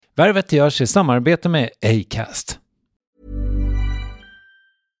Värvet görs i samarbete med Acast.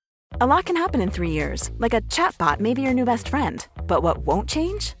 A lot can happen in 3 years, like a chatbot may be your new best friend. But what won't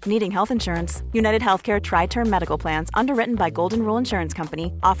change? Needing health insurance. United Healthcare Tri-Term Medical Plans, underwritten by Golden Rule Insurance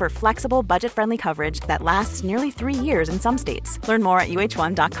Company, offer flexible, budget-friendly coverage that lasts nearly 3 years in some states. Learn more at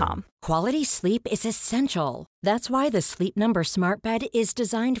uh1.com. Quality sleep is essential. That's why the Sleep Number Smart Bed is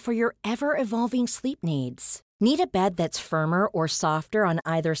designed for your ever-evolving sleep needs. Need a bed that's firmer or softer on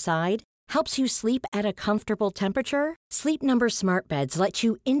either side? Helps you sleep at a comfortable temperature? Sleep Number Smart Beds let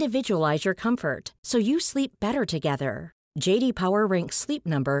you individualize your comfort, so you sleep better together. JD Power ranks Sleep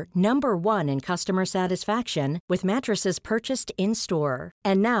Number #1 in customer satisfaction with mattresses purchased in-store.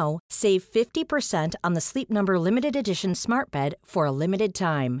 And now, save 50% on the Sleep Number Limited Edition Smart Bed for a limited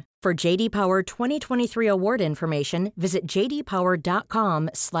time. For JD Power 2023 award information, visit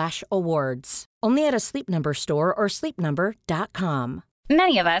jdpower.com/awards. Only at a Sleep Number store or sleepnumber.com.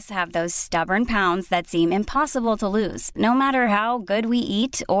 Many of us have those stubborn pounds that seem impossible to lose, no matter how good we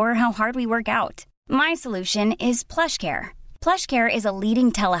eat or how hard we work out. My solution is PlushCare. PlushCare is a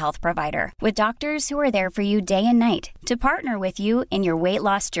leading telehealth provider with doctors who are there for you day and night to partner with you in your weight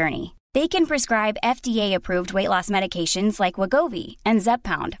loss journey. They can prescribe FDA-approved weight loss medications like Wegovy and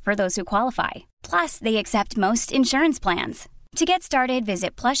Zepbound for those who qualify. Plus, they accept most insurance plans. To get started,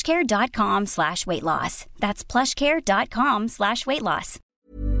 visit plushcare.com/weightloss. That's plushcare.com/weightloss.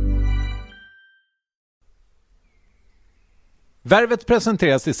 Värvet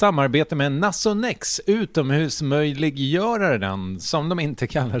presenteras i samarbete med Nasonex, utomhusmöjliggöraren, som de inte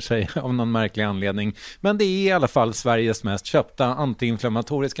kallar sig av någon märklig anledning. Men det är i alla fall Sveriges mest köpta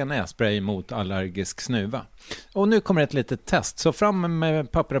antiinflammatoriska nässpray mot allergisk snuva. Och nu kommer ett litet test, så fram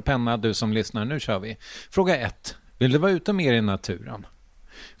med papper och penna du som lyssnar, nu kör vi. Fråga 1. Vill du vara ute mer i naturen?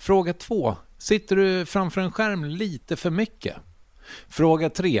 Fråga 2. Sitter du framför en skärm lite för mycket? Fråga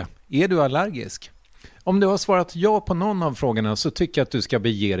 3. Är du allergisk? Om du har svarat ja på någon av frågorna så tycker jag att du ska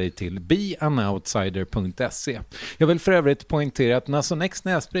bege dig till beanoutsider.se. Jag vill för övrigt poängtera att Nasonex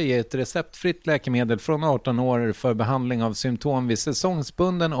nässpray är ett receptfritt läkemedel från 18 år för behandling av symptom vid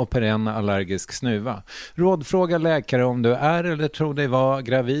säsongsbunden och perenn allergisk snuva. Rådfråga läkare om du är eller tror dig vara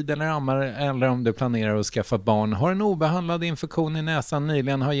gravid eller ammar, eller om du planerar att skaffa barn, har en obehandlad infektion i näsan,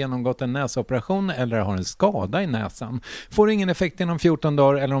 nyligen har genomgått en näsoperation eller har en skada i näsan. Får ingen effekt inom 14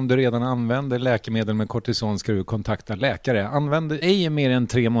 dagar eller om du redan använder läkemedel med kortison ska du kontakta läkare. Använd ej mer än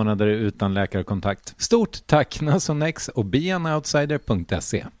 3 månader utan läkarkontakt. Stort tack Nasonex och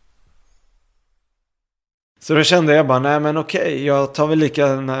beanoutsider.se. Så då kände jag bara, nej men okej, jag tar väl lika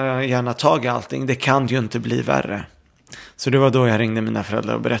gärna tag i allting. Det kan ju inte bli värre. Så det var då jag ringde mina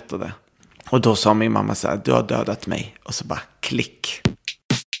föräldrar och berättade. Och då sa min mamma så här, du har dödat mig. Och så bara klick.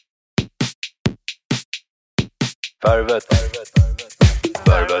 Värvet.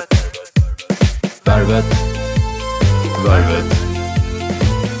 Värvet. Värvet. Värvet.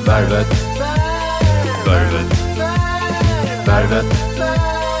 Värvet. Värvet. Värvet.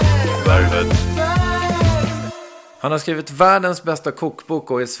 Värvet. Han har skrivit världens bästa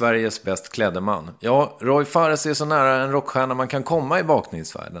kokbok och är Sveriges bäst klädde man. Ja, Roy Fares är så nära en rockstjärna man kan komma i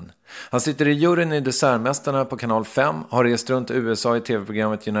bakningsvärlden. Han sitter i juryn i Dessertmästarna på kanal 5, har rest runt i USA i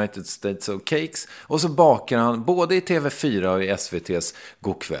tv-programmet United States of Cakes och så bakar han både i TV4 och i SVT's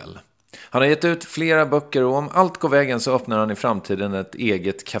Godkväll. Han har gett ut flera böcker och om allt går vägen så öppnar han i framtiden ett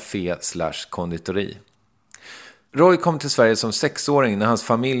eget café/konditori. Roy kom till Sverige som 6-åring när hans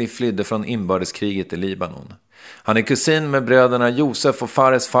familj flydde från inbördeskriget i Libanon. Han är kusin med bröderna Josef och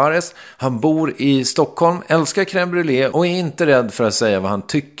Fares Fares. Han bor i Stockholm, älskar crème brûlée och är inte rädd för att säga vad han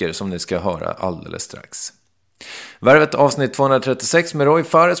tycker, som ni ska höra alldeles strax. Värvet avsnitt 236 med Roy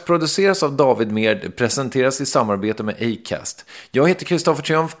Fares produceras av David Merd, presenteras i samarbete med Acast. Jag heter Kristoffer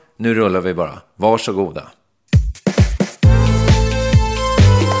Triumf, nu rullar vi bara. Varsågoda.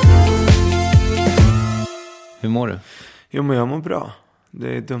 Hur mår du? Jo, men jag mår bra.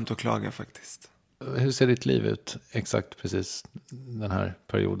 Det är dumt att klaga faktiskt. Hur ser ditt liv ut exakt precis den här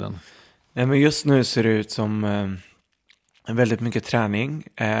perioden? Nej, men just nu ser det ut som väldigt mycket träning.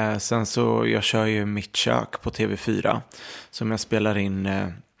 Sen så jag kör ju mitt kök på TV4 som jag spelar in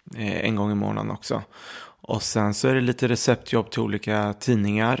en gång i månaden också. Och sen så är det lite receptjobb till olika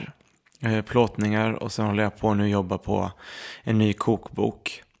tidningar, plåtningar, och sen håller jag på nu jobba på en ny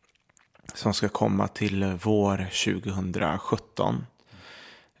kokbok som ska komma till vår 2017.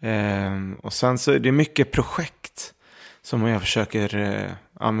 Och sen så är det mycket projekt som jag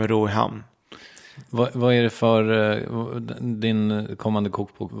försöker ro i hamn. Vad är det för din kommande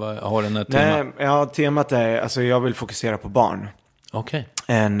kokbok? Har den ett tema? Nej, ja, temat är, alltså jag vill fokusera på barn. Okej.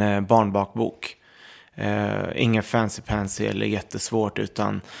 En barnbakbok. Ingen fancy eller jättesvårt,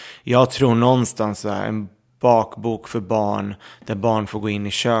 utan jag tror någonstans så här, en bakbok för barn där barn får gå in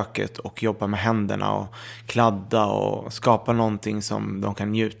i köket och jobba med händerna och kladda och skapa någonting som de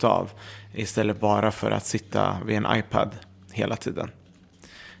kan njuta av istället bara för att sitta vid en iPad hela tiden.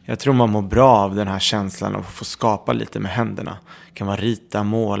 Jag tror man mår bra av den här känslan av att få skapa lite med händerna. Det kan vara rita,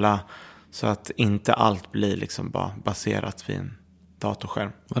 måla, så att inte allt blir liksom bara baserat vid en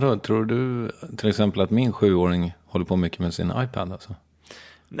datorskärm. Vadå, tror du till exempel att min 7-åring håller på mycket med sin iPad alltså?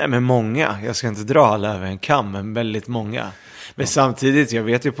 Nej, men många. Jag ska inte dra alla över en kam, men väldigt många. Men samtidigt, jag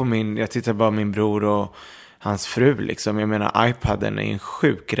vet ju jag tittar bara min bror och hans fru liksom. Jag menar, iPaden är en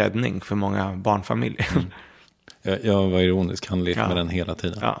sjuk räddning för många barnfamiljer. Jag var ironisk, han lekte med den hela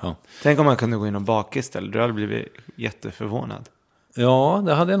tiden. Ja. Tänk om man kunde gå in och baka istället. Du hade blivit jätteförvånad. Ja,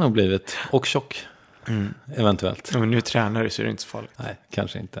 det hade jag nog blivit. Och tjock, eventuellt. Ja, men nu tränar du så är det inte så farligt. Nej,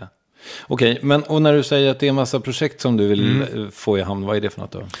 kanske inte. Okej, men och när du säger att det är en massa projekt som du vill få i hamn, vad är det för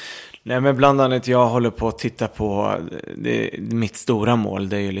något då? Nej, men bland annat jag håller på att titta på mitt stora mål,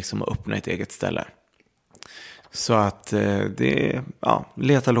 det är ju liksom att öppna ett eget ställe. Så att det är,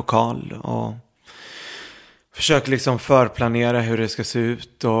 leta lokal och försöka liksom förplanera hur det ska se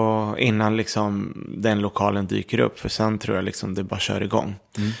ut och innan liksom den lokalen dyker upp, för sen tror jag liksom det bara kör igång.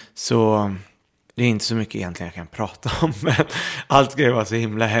 Så det är inte så mycket egentligen jag kan prata om, men allt ska ju vara så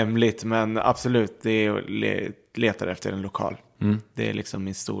himla hemligt, men absolut, det är letar efter en lokal. Det är liksom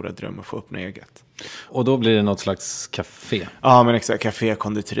min stora dröm att få öppna eget. Och då blir det något slags café? Ja, men exakt, café,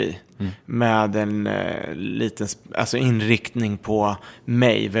 konditori. Med en liten inriktning på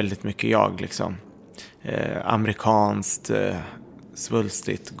mig, väldigt mycket jag liksom. Amerikanskt,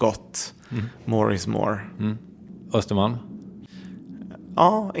 svulstigt, gott. More is more. Östermalm?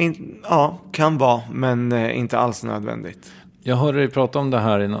 Ja, kan vara, men inte alls nödvändigt. Jag hörde dig prata om det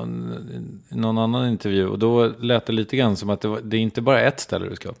här i någon annan intervju, och då lät det lite grann som att det är inte bara ett ställe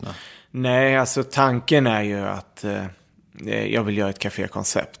du ska öppna. Nej, alltså tanken är ju att jag vill göra ett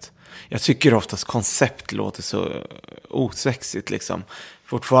cafékoncept. Jag tycker oftast koncept låter så osexigt liksom.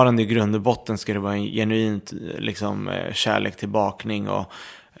 Fortfarande i grund och botten ska det vara en genuint liksom, kärlek till bakning och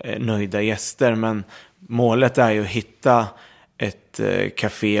nöjda gäster, men målet är ju att hitta ett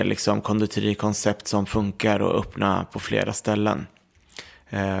café, liksom konditorikoncept som funkar och öppna på flera ställen.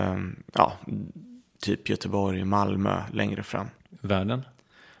 Typ Göteborg, Malmö, längre fram. Världen?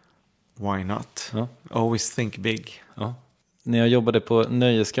 Why not? Ja. Always think big. Ja. När jag jobbade på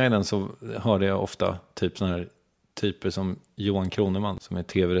Nöjesguiden så hörde jag ofta typ sådana här typer som Johan Kroneman, som är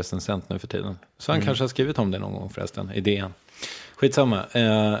tv-recensent nu för tiden. Så han kanske har skrivit om det någon gång förresten, idén. Skitsamma.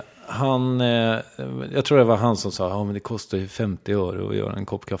 Jag tror det var han som sa men det kostar ju 50 öre att göra en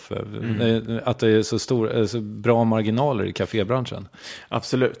kopp kaffe. Att det är så bra marginaler i kafébranschen.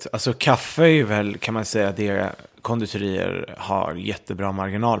 Absolut. Alltså kaffe är ju väl, kan man säga, det konditorier har jättebra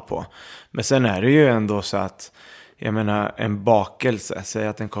marginal på. Men sen är det ju ändå så att, jag menar, en bakelse, säg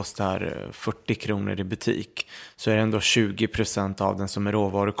att den kostar 40 kronor i butik, så är det ändå 20% av den som är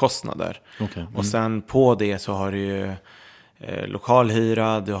råvarukostnader. Okay. Och sen på det så har du ju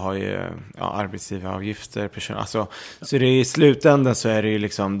lokalhyra, du har ju arbetsgivaravgifter, så det är, i slutändan så är det ju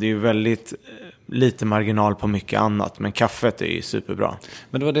liksom, det är ju väldigt lite marginal på mycket annat, men kaffet är ju superbra.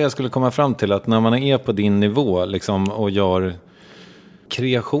 Men det var det jag skulle komma fram till, att när man är på din nivå liksom, och gör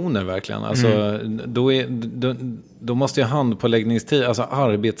kreationer verkligen, alltså, då måste ju handpåläggningstid, alltså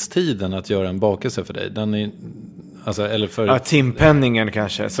arbetstiden att göra en bakelse för dig, den är, alltså, eller för timpenningen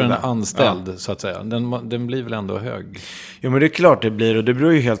kanske för en anställd så att säga, den blir väl ändå hög. Jo, men det är klart det blir, och det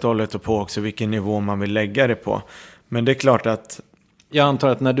beror ju helt och hållet på också vilken nivå man vill lägga det på. Men det är klart att jag antar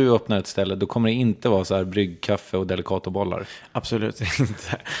att när du öppnar ett ställe, då kommer det inte vara så här bryggkaffe och delicatobollar. Absolut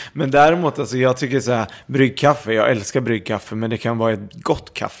inte. Men däremot, alltså, jag tycker så här, bryggkaffe, jag älskar bryggkaffe, men det kan vara ett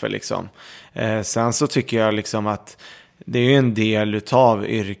gott kaffe liksom. Sen så tycker jag liksom att det är ju en del utav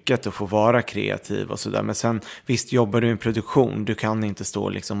yrket att få vara kreativ och sådär. Men sen, visst, jobbar du i en produktion, du kan inte stå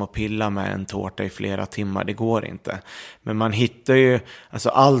liksom och pilla med en tårta i flera timmar, det går inte. Men man hittar ju, alltså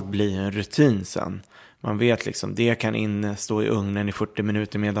allt blir en rutin sen. Man vet liksom, det kan stå i ugnen i 40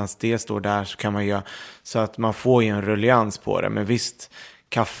 minuter medan det står där, så kan man göra så att man får ju en ruljans på det. Men visst,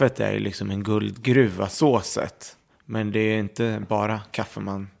 kaffet är ju liksom en guldgruva så sett. Men det är inte bara kaffe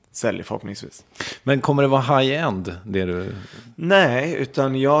man säljer förhoppningsvis. Men kommer det vara high-end det du? Nej,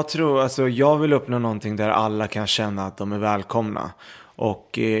 utan jag tror, alltså jag vill uppnå någonting där alla kan känna att de är välkomna.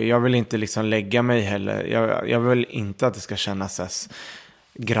 Och jag vill inte liksom lägga mig heller. Jag vill inte att det ska kännas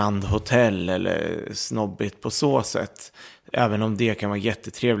Grand Hotel eller snobbigt på så sätt. Även om det kan vara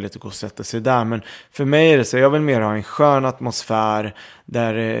jättetrevligt att gå och sätta sig där. Men för mig är det så, jag vill mer ha en skön atmosfär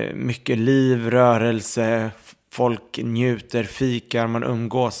där det är mycket liv, rörelse, folk njuter, fikar, man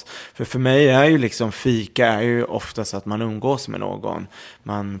umgås. För mig är ju liksom fika är ju oftast att man umgås med någon.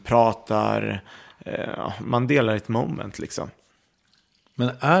 Man pratar, man delar ett moment liksom.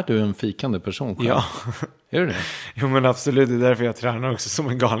 Men är du en fikande person själv? Ja. Är du det? Jo men absolut, det är därför jag tränar också som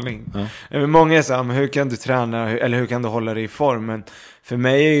en galning. Ja. Många är så här, men hur kan du träna eller hur kan du hålla dig i form? Men för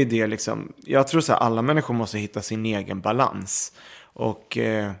mig är ju det liksom, jag tror så här, alla människor måste hitta sin egen balans. Och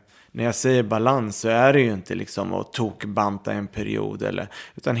när jag säger balans så är det ju inte liksom att tokbanta en period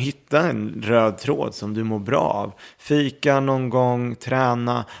utan hitta en röd tråd som du mår bra av. Fika någon gång,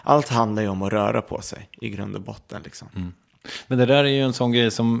 träna, allt handlar ju om att röra på sig i grund och botten liksom. Men det där är ju en sån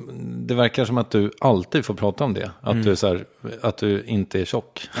grej som det verkar som att du alltid får prata om det. Att du är så här, att du inte är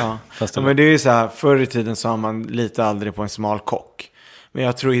tjock. Ja, men det är ju så här, förr i tiden så har man lite aldrig på en smal kock. Men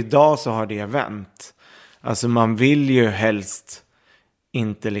jag tror idag så har det vänt. Alltså man vill ju helst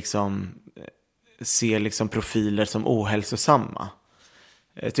inte liksom se liksom profiler som ohälsosamma.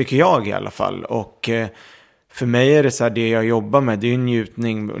 Tycker jag i alla fall. Och för mig är det så här, det jag jobbar med, det är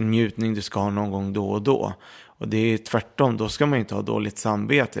njutning du ska ha någon gång då och då. Och det är tvärtom, då ska man inte ha dåligt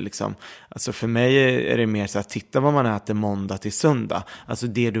samvete liksom. Alltså för mig är det mer så att titta vad man äter måndag till söndag. Alltså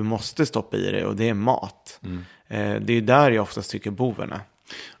det du måste stoppa i det och det är mat. Det är där jag oftast tycker boven är.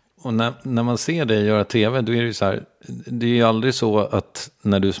 Och när man ser dig göra tv, då är det ju så här, det är ju aldrig så att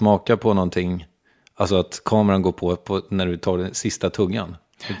när du smakar på någonting, alltså att kameran går på när du tar den sista tuggan.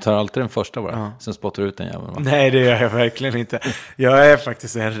 Du tar alltid den första bara, sen spottar du ut den jäveln, va? Nej, det gör jag verkligen inte. Jag är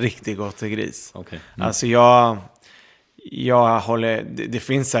faktiskt en riktig gris. Okay. Alltså jag håller, det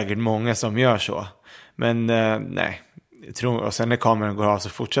finns säkert många som gör så. Men nej, och sen när kameran går av så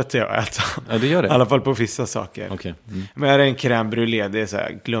fortsätter jag äta. Ja, det gör det. I alla fall på vissa saker. Okay. Men är det en crème brûlée, det är så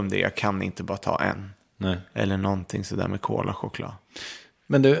här, glöm det, jag kan inte bara ta en. Nej. Eller någonting sådär med kola, choklad.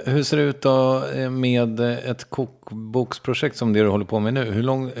 Men du, hur ser det ut då med ett kokboksprojekt som det du håller på med nu?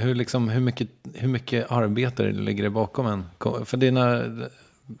 Hur mycket arbete ligger det bakom en? För dina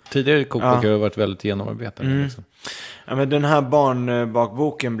tidigare kokböcker har varit väldigt genomarbetade. Liksom. Ja, men den här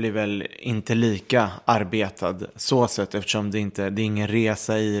barnbakboken blir väl inte lika arbetad så sett, eftersom det är ingen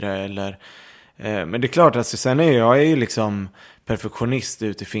resa i det eller... Men det är klart, alltså, sen är jag ju liksom perfektionist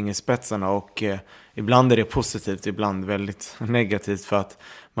ut i fingerspetsarna och ibland är det positivt, ibland väldigt negativt för att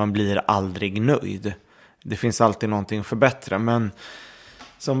man blir aldrig nöjd. Det finns alltid någonting att förbättra, men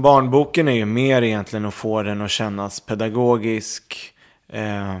som barnboken är ju mer egentligen att få den att kännas pedagogisk,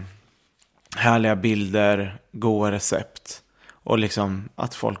 härliga bilder, goda recept och liksom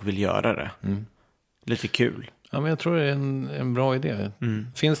att folk vill göra det. Lite kul. Ja, men jag tror det är en bra idé.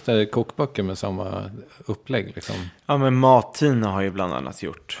 Finns det kokböcker med samma upplägg? Liksom? Ja, men Mat-Tina har ju bland annat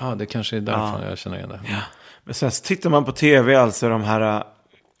gjort. Ja, det kanske är därför jag känner igen det. Ja. Men sen tittar man på tv, alltså de här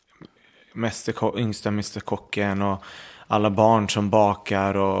yngsta Mästerkocken och alla barn som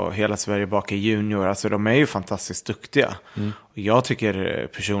bakar och Hela Sverige bakar junior. Alltså de är ju fantastiskt duktiga. Och jag tycker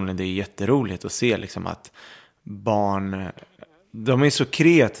personligen det är jätteroligt att se liksom att barn, de är så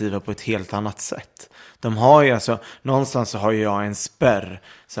kreativa på ett helt annat sätt. De har ju alltså, någonstans så har ju jag en spärr.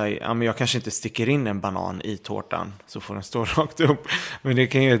 Så ja, men jag kanske inte sticker in en banan i tårtan så får den stå rakt upp. Men det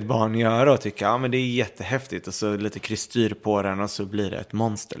kan ju ett barn göra och tycka, ja men det är jättehäftigt. Och så lite kristyr på den och så blir det ett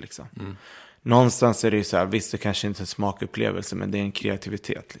monster liksom. Någonstans är det ju så här, visst det kanske inte är en smakupplevelse, men det är en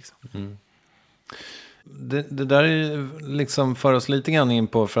kreativitet liksom. Det där är liksom för oss lite grann in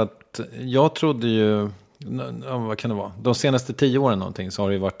på, för att jag trodde ju, vad kan det vara? De senaste 10 åren någonting så har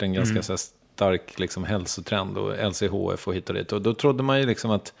det ju varit en ganska så här stark liksom hälsotrend och LCHF och hit och dit. Och då trodde man ju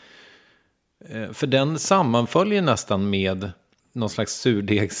liksom att, för den sammanföljer nästan med någon slags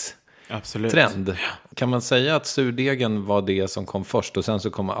surdegstrend. Kan man säga att surdegen var det som kom först och sen så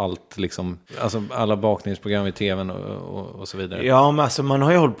kommer allt liksom, alltså alla bakningsprogram i tvn och så vidare? Ja, men alltså man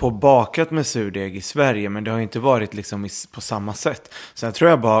har ju hållit på och bakat med surdeg i Sverige, men det har inte varit liksom på samma sätt. Så jag tror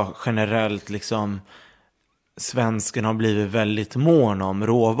jag bara generellt liksom svensken har blivit väldigt mån om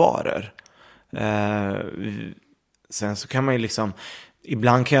råvaror. Sen så kan man ju liksom,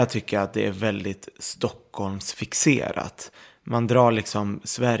 ibland kan jag tycka att det är väldigt Stockholmsfixerat. Man drar liksom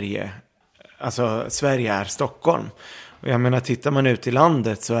Sverige, alltså Sverige är Stockholm. Och jag menar, tittar man ut i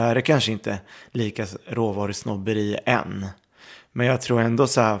landet så är det kanske inte lika råvarusnobberi än. Men jag tror ändå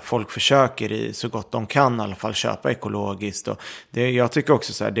så här, folk försöker i så gott de kan i alla fall köpa ekologiskt. Och jag tycker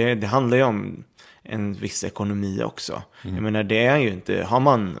också så här, det handlar ju om en viss ekonomi också. Jag menar, det är ju inte, har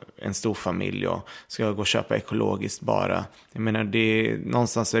man en stor familj och ska gå och köpa ekologiskt bara, jag menar,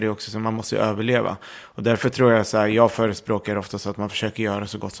 någonstans är det också så man måste överleva. Och därför tror jag så här, jag förespråkar ofta så att man försöker göra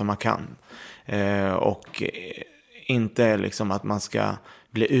så gott som man kan. Och inte liksom att man ska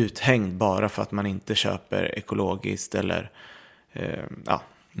bli uthängd bara för att man inte köper ekologiskt eller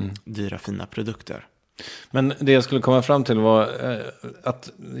dyra fina produkter. Men det jag skulle komma fram till var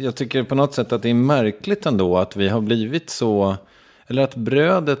att jag tycker på något sätt att det är märkligt ändå att vi har blivit så, eller att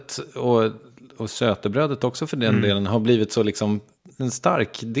brödet och sötebrödet också för den delen har blivit så liksom en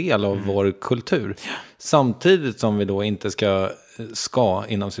stark del av vår kultur. Samtidigt som vi då inte ska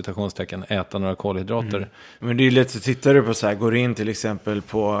inom citationstecken äta några kolhydrater. Men det är ju lätt att titta du på så här, går in till exempel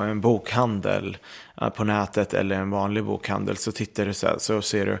på en bokhandel på nätet eller en vanlig bokhandel, så tittar du så här, så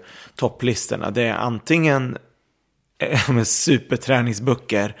ser du topplistorna. Det är antingen med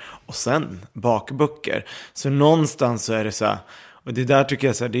superträningsböcker och sen bakböcker. Så någonstans så är det så här, och det där tycker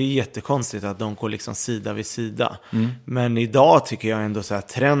jag så här, det är jättekonstigt att de går liksom sida vid sida. Men idag tycker jag ändå så här,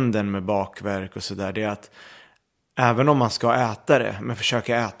 trenden med bakverk och så där, det är att även om man ska äta det, men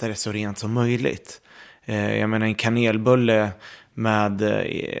försöka äta det så rent som möjligt. Jag menar en kanelbulle med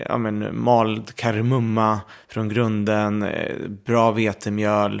mald kardemumma från grunden, bra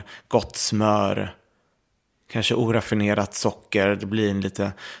vetemjöl, gott smör, kanske oraffinerat socker, det blir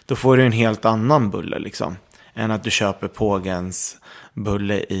då får du en helt annan bulle liksom, än att du köper Pågens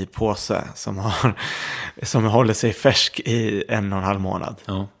bulle i påse som håller sig färsk i 1,5 månad.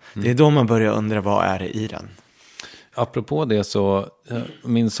 Ja. Det är då man börjar undra, vad är det i den? Apropå det så,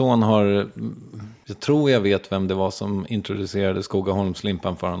 min son jag tror jag vet vem det var som introducerade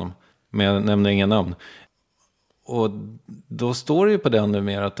Skogaholmslimpan för honom. Men jag nämner inga namn. Och då står det ju på den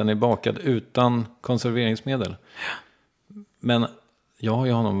numera att den är bakad utan konserveringsmedel. Men jag har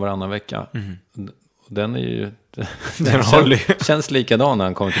ju honom varannan vecka. Och den är ju... Den känns likadan när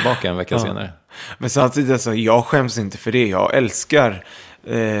han kommer tillbaka en vecka senare. Men samtidigt, alltså, jag skäms inte för det. Jag älskar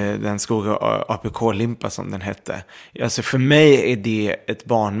den Skoga APK-limpa som den hette. Alltså för mig är det ett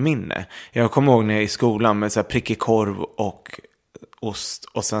barnminne. Jag kommer ihåg när jag är i skolan med så här prickig korv och ost,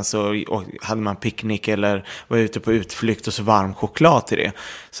 och sen så hade man picknick eller var ute på utflykt och så varm choklad till det.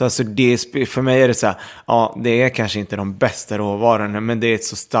 Så alltså för mig är det så här, ja, det är kanske inte de bästa råvarorna, men det är ett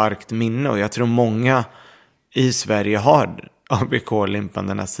så starkt minne, och jag tror många i Sverige har ABK-limpan,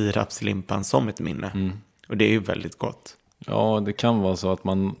 den här sirapslimpan, som ett minne. Och det är ju väldigt gott. Ja, det kan vara så att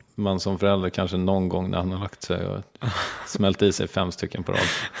man som förälder kanske någon gång när han har lagt sig och smält i sig 5 stycken på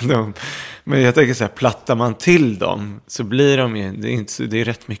rad. Men jag tänker så här, plattar man till dem så blir de ju, det är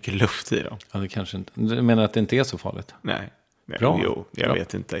rätt mycket luft i dem. Ja, det kanske inte. Du menar att det inte är så farligt? Nej. Bra. Jo, jag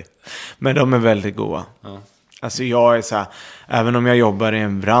vet inte. Men de är väldigt goda. Ja. Alltså jag är så här, även om jag jobbar i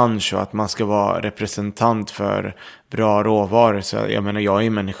en bransch och att man ska vara representant för bra råvaror, så jag menar, jag är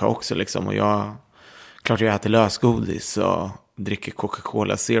en människa också liksom, och klart jag äter lösgodis och dricker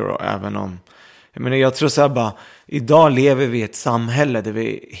Coca-Cola Zero, även om jag tror så här, bara idag lever vi i ett samhälle där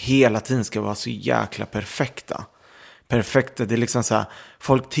vi hela tiden ska vara så jäkla perfekta, det är liksom så här,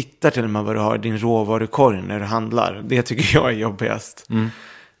 folk tittar till och med vad du har i din råvarukorg när du handlar. Det tycker jag är jobbigast.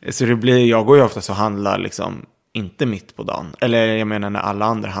 Så jag går ju ofta så handlar liksom inte mitt på dagen, eller jag menar när alla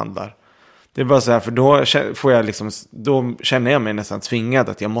andra handlar. Det är bara så här, för då känner jag mig nästan tvingad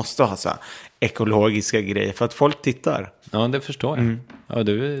att jag måste ha så här ekologiska grejer för att folk tittar. Ja, det förstår jag.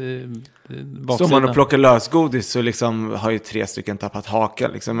 Ja, så man och plockar lösgodis så liksom har ju 3 stycken tappat haka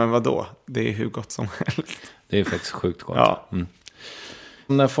liksom, men vadå? Det är hur gott som helst. Det är faktiskt sjukt gott. Ja.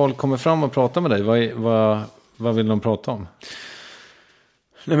 När folk kommer fram och pratar med dig, vad vill de prata om?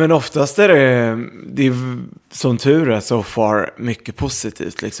 Nej, men oftast är det som tur är så far mycket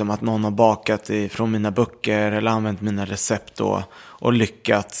positivt. Liksom, att någon har bakat från mina böcker eller använt mina recept och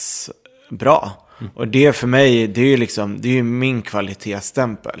lyckats bra. Och det för mig, det är ju min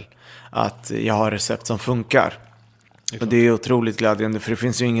kvalitetsstämpel. Att jag har recept som funkar. Och det är otroligt glädjande, för det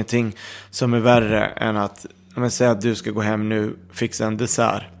finns ju ingenting som är värre än att säga att du ska gå hem nu, fixa en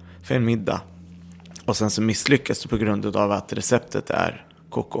dessert för en middag. Och sen så misslyckas du på grund av att receptet är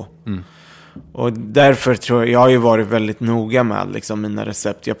koko. Och därför tror jag har ju varit väldigt noga med liksom mina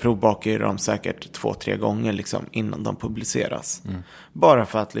recept. Jag provbakar dem säkert 2-3 gånger liksom innan de publiceras. Bara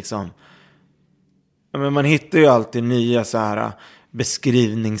för att liksom, men man hittar ju alltid nya så här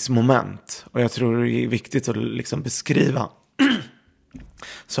beskrivningsmoment. Och jag tror det är viktigt att liksom beskriva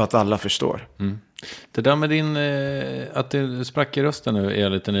så att alla förstår. Det där med att du sprack i rösten nu är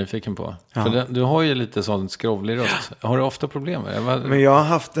jag lite nyfiken på. Ja. För du har ju lite sån skrovlig röst. Har du ofta problem med det? Men jag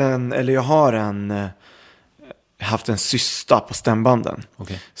har haft en cysta på stämbanden.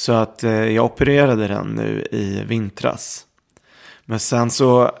 Okej. Så att jag opererade den nu i vintras. Men sen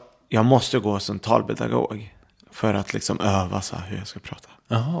så, jag måste gå som talpedagog för att liksom öva så här hur jag ska prata.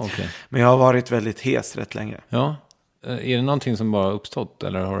 Jaha, okej. Men jag har varit väldigt hes rätt länge. Ja. Är det någonting som bara uppstått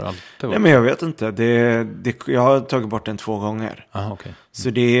eller har det alltid varit? Nej, men jag vet inte. Jag har tagit bort den 2 gånger. Jaha, okej. Så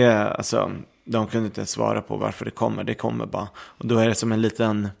det är, alltså, de kunde inte svara på varför det kommer. Det kommer bara. Och då är det som en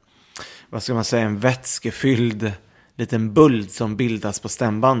liten, vad ska man säga, en vätskefylld liten buld som bildas på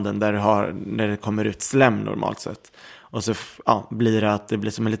stämbanden där det kommer ut slem normalt sett. Och så blir det att det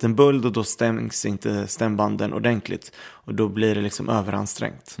blir som en liten buld och då stängs inte stämbanden ordentligt. Och då blir det liksom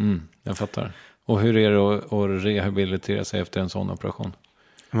överansträngt. Jag fattar. Och hur är det att rehabilitera sig efter en sån operation?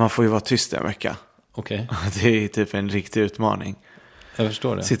 Man får ju vara tyst en vecka. Okej. Det är typ en riktig utmaning. Jag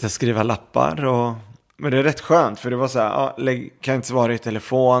förstår det. Sitta och skriva lappar. Men det är rätt skönt för det var så här, kan inte svara i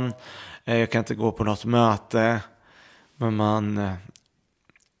telefon. Jag kan inte gå på något möte. Men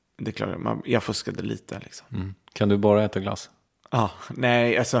det är klart, jag fuskade lite liksom. Kan du bara äta glass?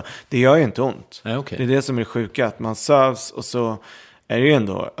 Nej, alltså det gör ju inte ont. Nej, okay. Det är det som är sjuka, att man sövs och så är det ju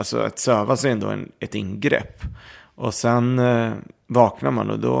ändå, alltså att sövas är ändå ett ingrepp. Och sen vaknar man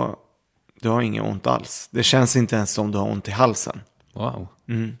och då har inget ont alls. Det känns inte ens som du har ont i halsen. Wow.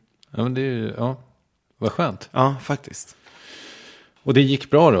 Ja, men det är ju, vad skönt. Ja, faktiskt. Och det gick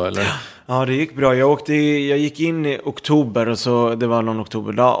bra då, eller? Ja, det gick bra. Jag gick in i oktober och så, det var någon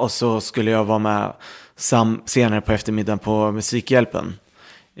oktoberdag och så skulle jag vara med senare på eftermiddagen på Musikhjälpen.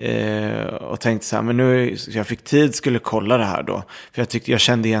 Och tänkte så här, men nu jag fick tid, skulle kolla det här då. För jag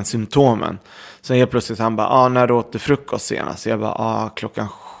kände igen symptomen. Så helt plötsligt han bara, när du åt frukost senast? Jag bara,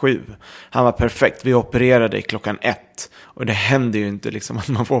 7:00. Han var perfekt, vi opererade 1:00. Och det hände ju inte liksom att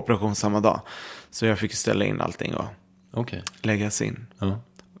man får operation samma dag. Så jag fick ställa in allting och läggas in. Ja.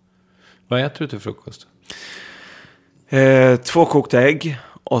 Vad äter du till frukost? 2 kokta ägg.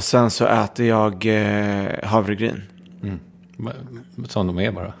 Och sen så äter jag havregryn. Som de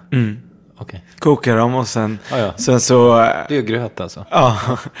är bara? Okay. Kokar dem och sen så... Det är gröt alltså?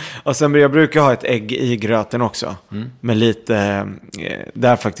 Ja, och sen jag brukar ha ett ägg i gröten också. Med lite...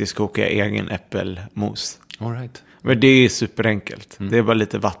 där faktiskt kokar jag egen äppelmos. All right. Men det är superenkelt. Det är bara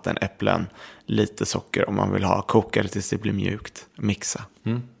lite vatten, äpplen, lite socker om man vill ha. Kokar tills det blir mjukt. Mixa.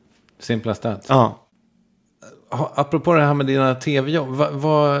 Simple as that. Ja. Apropå det här med dina tv-jobb.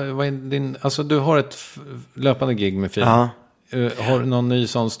 Vad är din... Alltså du har ett löpande gig med Fia. Ja. Har du någon ny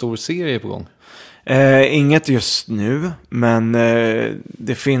sån stor serie på gång? Inget just nu. Men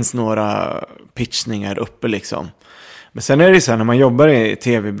det finns några pitchningar uppe liksom. Men sen är det så här när man jobbar i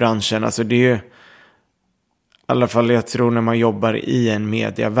tv-branschen. Alltså det är ju... I alla fall jag tror när man jobbar i en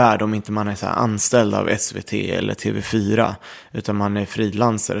mediavärld, om inte man är så här anställd av SVT eller TV4, utan man är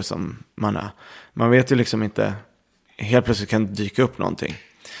frilansare som man är. Man vet ju liksom inte, helt plötsligt kan det dyka upp någonting.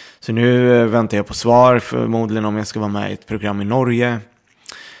 Så nu väntar jag på svar, förmodligen om jag ska vara med i ett program i Norge.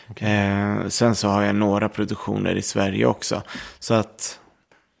 Sen så har jag några produktioner i Sverige också. Så att,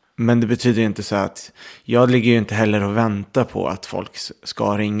 men det betyder inte så att jag ligger ju inte heller och väntar på att folk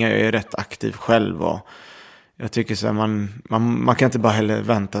ska ringa. Jag är rätt aktiv själv och jag tycker så här, man kan inte bara heller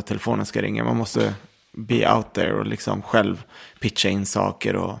vänta att telefonen ska ringa. Man måste be out there och liksom själv pitcha in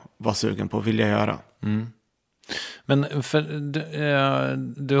saker och vara sugen på att vilja göra. Men för,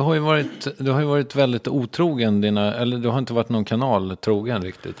 du har ju varit väldigt otrogen eller du har inte varit någon kanal trogen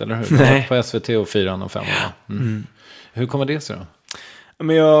riktigt, eller hur? Nej. På SVT och 4 och 5. Hur kommer det sig då?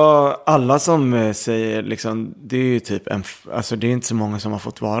 Men alla som säger liksom, det är ju typ alltså det är inte så många som har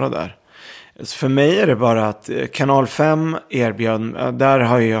fått vara där. Så för mig är det bara att kanal 5 erbjöd, där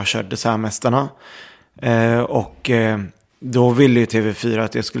har jag kört Dessertmästarna. Och då ville ju TV4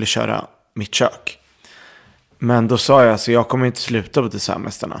 att jag skulle köra Mitt kök. Men då sa jag, alltså jag kommer inte sluta på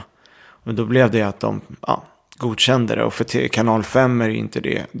Dessertmästarna. Och då blev det att de godkände det. Och för kanal 5 är det inte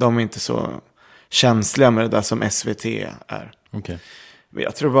det. De är inte så känsliga med det där som SVT är. Okay. Men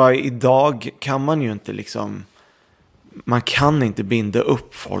jag tror bara idag kan man ju inte liksom... Man kan inte binda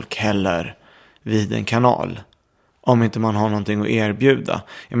upp folk heller vid en kanal. Om inte man har någonting att erbjuda.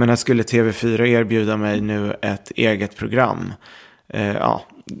 Jag menar, skulle TV4 erbjuda mig nu ett eget program.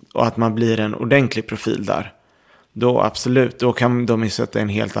 Och att man blir en ordentlig profil där. Då absolut, då kan de ju sätta en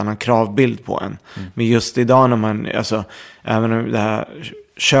helt annan kravbild på en. Men just idag när man, alltså, även om det här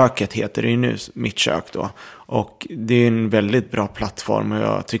köket heter det ju nu Mitt kök då. Och det är en väldigt bra plattform och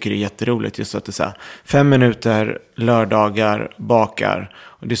jag tycker det är jätteroligt just att det är så här 5 minuter, lördagar, bakar.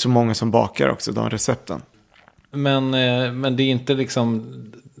 Och det är så många som bakar också, de recepten. Men det är inte liksom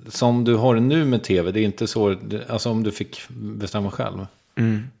som du har nu med tv, det är inte så, alltså om du fick bestämma själv.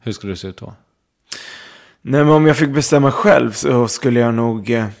 Hur skulle det se ut då? Nej, men om jag fick bestämma själv så skulle jag nog...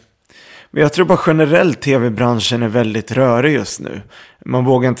 Men jag tror bara generellt tv-branschen är väldigt rörig just nu. Man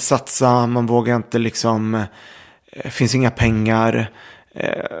vågar inte satsa, man vågar inte liksom... finns inga pengar.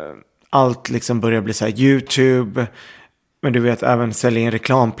 Allt liksom börjar bli så här YouTube. Men du vet, även sälja in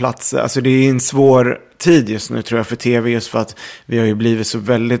reklamplatser. Alltså det är en svår tid just nu tror jag för tv. Just för att vi har ju blivit så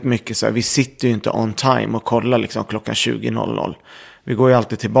väldigt mycket så här. Vi sitter ju inte on time och kollar liksom klockan 20.00. Vi går ju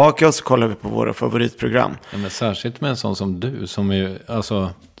alltid tillbaka och så kollar vi på våra favoritprogram. Ja, men särskilt med en sån som du som är, alltså,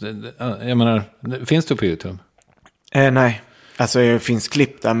 jag menar, finns du på YouTube? Nej, alltså det finns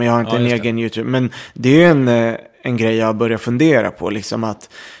klipp där men jag har inte en egen YouTube. Men det är ju en grej jag börjar fundera på, liksom att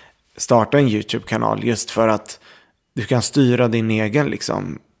starta en YouTube-kanal just för att du kan styra din egen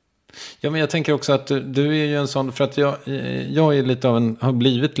liksom. Ja, men jag tänker också att du är ju en sån, för att jag är lite av har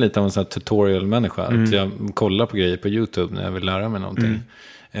blivit lite av en sån här tutorial-människa. Att jag kollar på grejer på YouTube när jag vill lära mig någonting.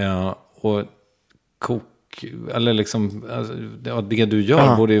 Och eller liksom, alltså, det du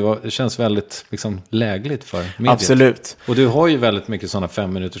gör borde ju det känns väldigt liksom lägligt för mediet. Absolut. Och du har ju väldigt mycket sådana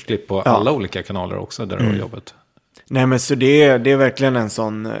 5-minuters klipp på alla olika kanaler också där du har jobbat. Nej, men så det är verkligen en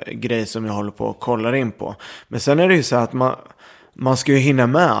sån grej som jag håller på och kollar in på. Men sen är det ju så att man ska ju hinna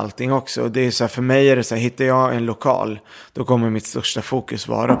med allting också. Det är så här, för mig är det så här, hittar jag en lokal, då kommer mitt största fokus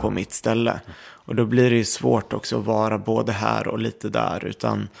vara på mitt ställe. Och då blir det ju svårt också att vara både här och lite där.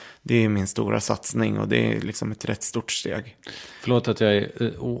 Utan det är min stora satsning och det är liksom ett rätt stort steg. Förlåt att jag är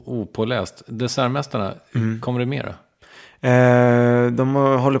opåläst. Dessertmästarna, kommer det mera? De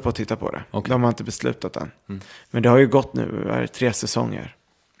håller på att titta på det. Okay. De har inte beslutat än. Men det har ju gått nu, 3 säsonger.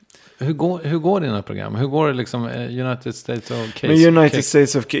 Hur går dina program? Hur går det liksom United States of Case? Men United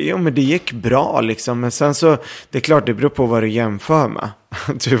States of Case, men det gick bra liksom. Men sen så, det är klart det beror på vad du jämför med.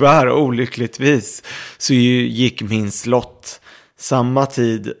 Tyvärr, olyckligtvis, så gick min slott samma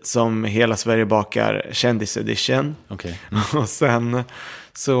tid som Hela Sverige bakar kändisedition. Okay. Och sen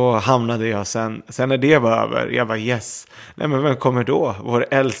så hamnade jag sen när det var över, jag var yes. Nej, men vem kommer då? Vår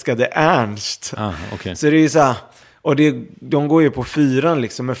älskade Ernst. Okay. Så det är ju så här, och de går ju på 4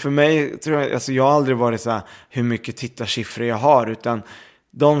 liksom. Men för mig tror jag, alltså jag har aldrig varit så här hur mycket tittarsiffror jag har, utan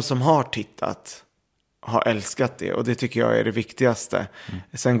de som har tittat har älskat det, och det tycker jag är det viktigaste.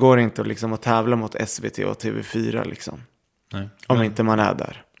 Sen går det inte liksom att tävla mot SVT och TV4 liksom. Nej. Om inte man är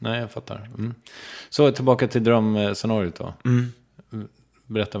där. Nej, jag fattar. Så tillbaka till drömscenariot då.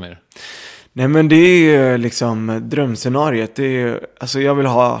 Berätta mer. Nej, men det är ju liksom drömscenariet. Det är ju, alltså jag vill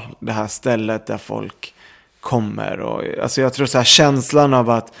ha det här stället där folk kommer. Och, alltså jag tror så här, känslan av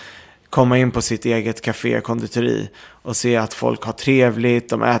att komma in på sitt eget café, konditori och se att folk har trevligt,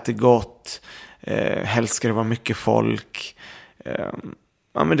 de äter gott, helst ska det vara mycket folk.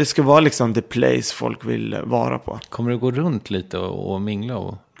 Ja, men det ska vara liksom the place folk vill vara på. Kommer du gå runt lite och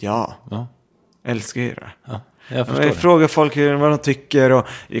mingla? Ja. Älskar ju det. Ja. Jag frågar folk vad de tycker, och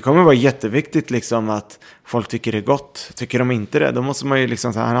det kommer vara jätteviktigt liksom att folk tycker det är gott. Tycker de inte det, då måste man ju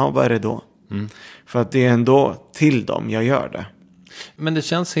liksom säga, vad är det då? För att det är ändå till dem jag gör det. Men det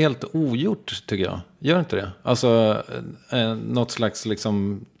känns helt ogjort tycker jag. Gör inte det? Alltså något slags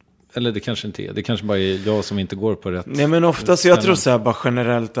liksom, eller det kanske inte är. Det kanske bara är jag som inte går på rätt. Nej, men oftast jag tror så här bara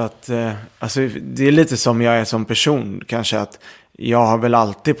generellt att alltså det är lite som jag är som person kanske, att jag har väl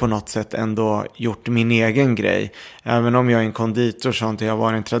alltid på något sätt ändå gjort min egen grej. Även om jag är en konditor så har inte jag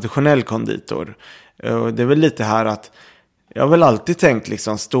varit en traditionell konditor. Och det är väl lite här att jag har väl alltid tänkt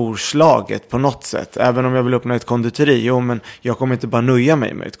liksom storslaget på något sätt. Även om jag vill öppna ett konditori. Jo, men jag kommer inte bara nöja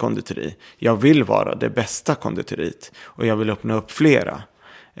mig med ett konditori. Jag vill vara det bästa konditoriet. Och jag vill öppna upp flera.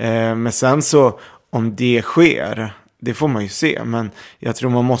 Men sen så, om det sker, det får man ju se. Men jag tror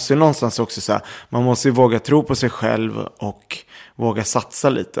man måste någonstans också så här, man måste ju våga tro på sig själv och våga satsa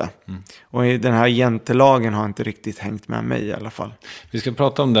lite. Och den här jantelagen har inte riktigt hängt med mig i alla fall. Vi ska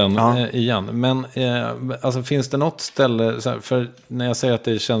prata om den igen. Men alltså, finns det något ställe, så här, för när jag säger att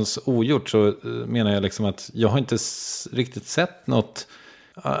det känns ogjort så menar jag liksom att jag har inte riktigt sett något,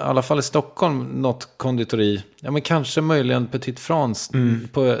 i alla fall i Stockholm, något konditori. Ja, men kanske möjligen Petit France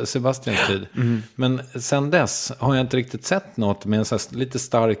på Sebastians tid. Men sen dess har jag inte riktigt sett något med en så här lite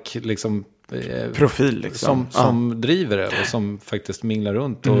stark liksom profil liksom. Som driver det och som faktiskt minglar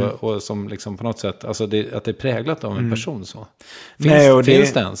runt och som liksom på något sätt, alltså att det är präglat av en person så.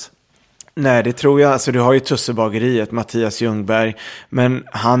 Finns det ens? Nej, det tror jag. Alltså du har ju Tussebageriet, Mattias Ljungberg, men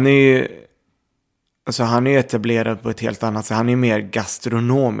han är ju etablerad på ett helt annat sätt. Han är mer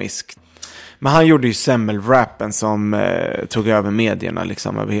gastronomisk. Men han gjorde ju semmelwrappen som tog över medierna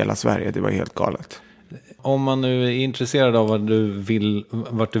liksom över hela Sverige. Det var helt galet. Om man nu är intresserad av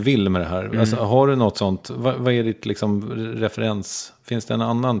vart du vill med det här. Alltså, har du något sånt? Vad är ditt liksom referens? Finns det en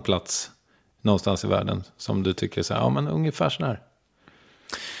annan plats någonstans i världen som du tycker så här, ja men ungefär så här?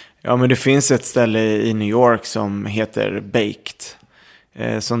 Ja, men det finns ett ställe i New York som heter Baked.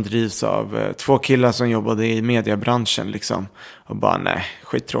 Som drivs av 2 killar som jobbade i mediebranschen liksom. Och bara nej,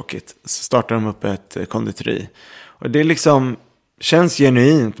 skittråkigt. Så startar de upp ett konditori. Och det liksom känns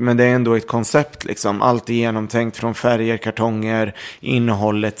genuint, men det är ändå ett koncept liksom. Allt är genomtänkt från färger, kartonger,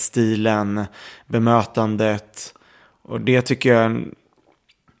 innehållet, stilen, bemötandet. Och det tycker jag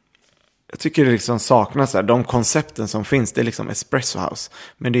tycker det liksom saknas här. De koncepten som finns, det är liksom Espresso House.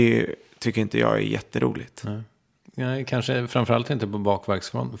 Men det tycker inte jag är jätteroligt. Nej. Ja, kanske framförallt inte på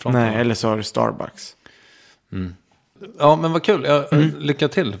bakverksfronten. Nej, eller så har du Starbucks. Mm. Ja, men vad kul. Lycka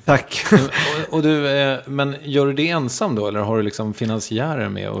till. Tack. och du, men gör du det ensam då? Eller har du liksom finansiärer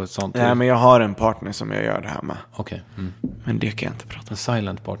med och sånt? Nej, men jag har en partner som jag gör det här med. Okej. Mm. Men det kan jag inte prata om. En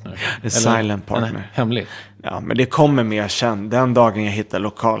silent partner? En silent partner. Nej, hemlig? Ja, men det kommer mer sen. Den dagen jag hittar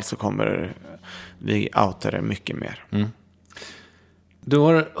lokal så kommer vi outa det mycket mer. Mm. Du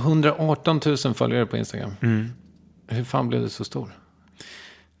har 118 000 följare på Instagram. Mm. Hur fan blev du så stor?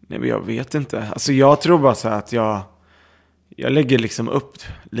 Nej, men jag vet inte. Alltså jag tror bara så här att jag lägger liksom upp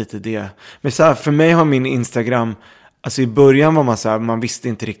lite det. Men så här, för mig har min Instagram, alltså i början var man så här, man visste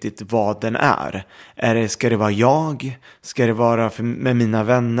inte riktigt vad den är. Ska det vara jag? Ska det vara med mina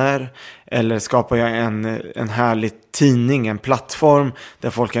vänner? Eller skapar jag en härlig tidning, en plattform där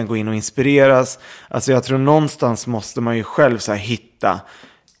folk kan gå in och inspireras? Alltså jag tror någonstans måste man ju själv så här hitta.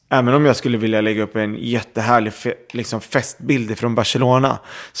 Även om jag skulle vilja lägga upp en jättehärlig liksom festbild från Barcelona,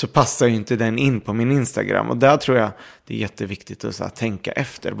 så passar ju inte den in på min Instagram. Och där tror jag det är jätteviktigt att så här tänka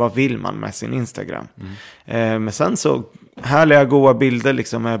efter. Vad vill man med sin Instagram? Men sen så härliga, goda bilder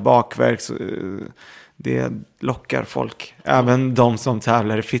liksom med bakverk. Det lockar folk. Även de som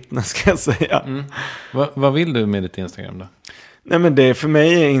tävlar i fitness, ska jag säga. Mm. Vad vill du med ditt Instagram då? Nej, men för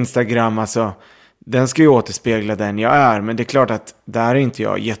mig är Instagram alltså... Den ska ju återspegla den jag är. Men det är klart att där är inte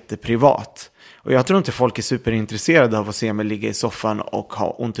jag jätteprivat. Och jag tror inte folk är superintresserade av att se mig ligga i soffan och ha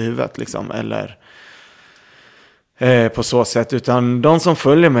ont i huvudet liksom. Eller på så sätt. Utan de som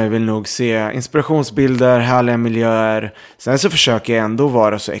följer mig vill nog se inspirationsbilder, härliga miljöer. Sen så försöker jag ändå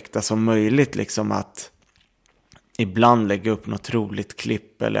vara så äkta som möjligt. Liksom att ibland lägga upp något roligt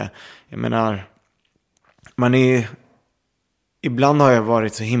klipp. Eller jag menar, ibland har jag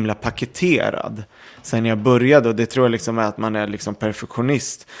varit så himla paketerad sen jag började, och det tror jag liksom är att man är liksom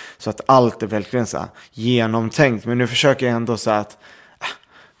perfektionist, så att allt är verkligen så här genomtänkt. Men nu försöker jag ändå så att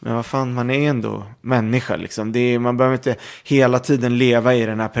men vad fan, man är ändå människa liksom. Man behöver inte hela tiden leva i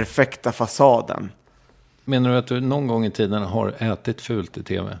den här perfekta fasaden. Menar du att du någon gång i tiden har ätit fult i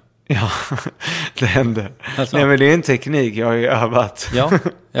tv? Ja, det händer. Alltså. Nej, men det är en teknik, jag har ju övat. Ja,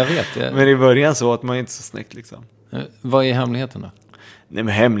 jag vet. Men i början så åt man inte så snyggt liksom. Vad är hemligheten då? Nej,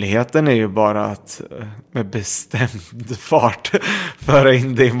 men hemligheten är ju bara att med bestämd fart föra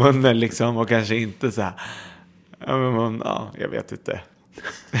in det i munnen liksom, och kanske inte så här. Jag vet inte.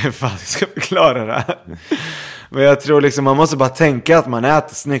 Hur fan jag ska förklara det här. Men jag tror liksom man måste bara tänka att man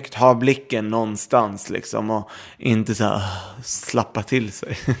äter snyggt, ha blicken någonstans liksom, och inte så här slappa till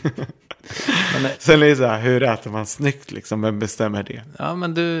sig. Sen är det så här, hur äter man snyggt liksom, men bestämmer det. Ja,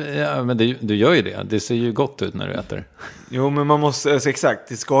 men du gör ju det. Det ser ju gott ut när du äter. Jo, men man måste, alltså, exakt,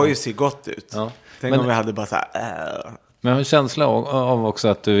 det ska ju se gott ut. Ja. Tänk om vi hade bara så här. Men jag har en känsla av också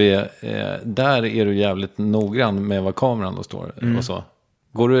att du är, där är du jävligt noggrann med vad kameran då står och så.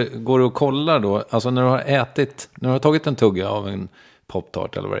 Går du och kollar då, alltså när du har tagit en tugga av en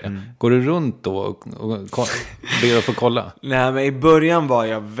poptart eller vad det är. Går du runt då och ber att få kolla? Nej, men i början var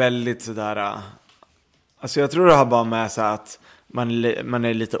jag väldigt sådär, alltså jag tror det har bara med så att man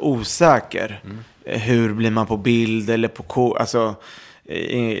är lite osäker. Hur blir man på bild eller på alltså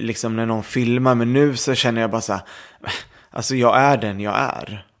liksom när någon filmar. Men nu så känner jag bara så här, alltså jag är den jag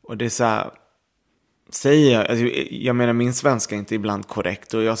är. Och det är så här, jag menar min svenska är inte ibland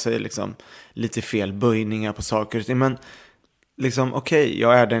korrekt, och jag säger liksom lite fel böjningar på saker, men liksom okej,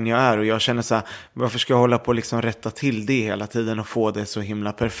 jag är den jag är, och jag känner så här, varför ska jag hålla på och liksom rätta till det hela tiden och få det så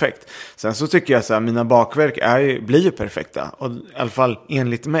himla perfekt. Sen så tycker jag så här, mina bakverk blir ju perfekta, och i alla fall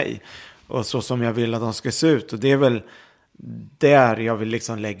enligt mig, och så som jag vill att de ska se ut, och det är väl där jag vill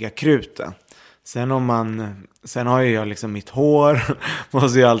liksom lägga kruten. Sen har ju jag liksom mitt hår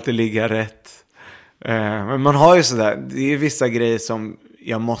måste ju alltid ligga rätt. Men man har ju sådär, det är vissa grejer som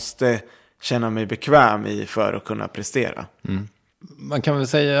jag måste känna mig bekväm i för att kunna prestera. Man kan väl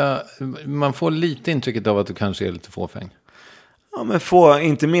säga, man får lite intrycket av att du kanske är lite fåfäng. Ja, men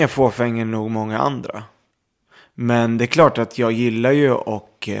inte mer fåfäng än nog många andra. Men det är klart att jag gillar ju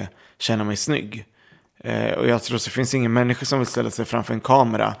att känna mig snygg. Och jag tror att det finns ingen människa som vill ställa sig framför en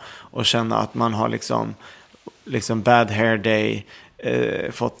kamera och känna att man har liksom bad hair day,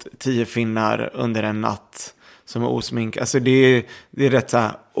 fått 10 finnar under en natt som är osmink. Alltså det är rätt så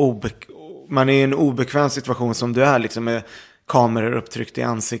här man är i en obekväm situation som du är liksom, med kameror upptryckt i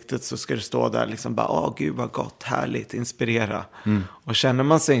ansiktet, så ska du stå där liksom bara, gud vad gott, härligt, inspirera. Och känner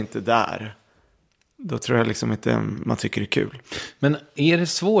man sig inte där, då tror jag liksom inte man tycker det är kul. Men är det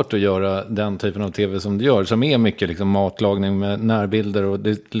svårt att göra den typen av tv som du gör, som är mycket liksom matlagning med närbilder och det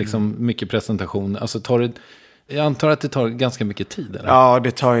är liksom mycket presentation? Alltså jag antar att det tar ganska mycket tid, eller? Ja,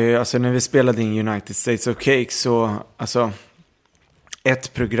 det tar ju, alltså när vi spelade in United States of Cake så, alltså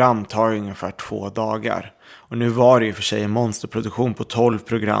ett program tar ju ungefär 2 dagar. Och nu var det ju för sig en monsterproduktion på 12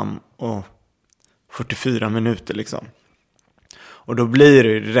 program och 44 minuter liksom. Och då blir det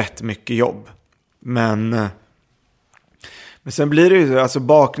ju rätt mycket jobb. Men sen blir det ju, alltså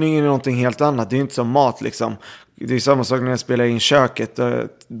bakning är någonting helt annat. Det är ju inte som mat liksom. Det är samma sak när jag spelar in köket.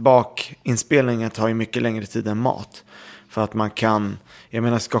 Bakinspelningen tar ju mycket längre tid än mat. För att man kan, jag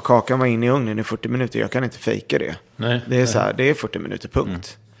menar, ska kakan vara in i ugnen i 40 minuter? Jag kan inte fejka det. Nej, det är så här, det är 40 minuter,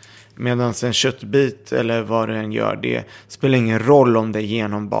 punkt. Medan en köttbit eller vad den gör, det spelar ingen roll om det är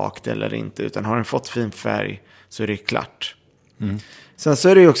genombakt eller inte. Utan har den fått fin färg så är det klart. Sen så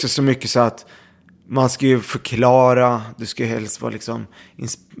är det ju också så mycket så att man ska ju förklara, du ska helst vara liksom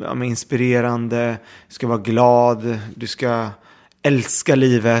inspirerande, du ska vara glad, du ska älska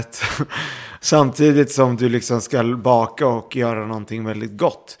livet. Samtidigt som du liksom ska baka och göra någonting väldigt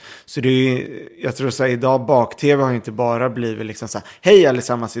gott. Så det är, jag tror så här, idag bak-tv har inte bara blivit liksom så här, hej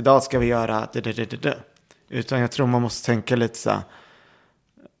allesammans, idag ska vi göra det. Utan jag tror man måste tänka lite så här,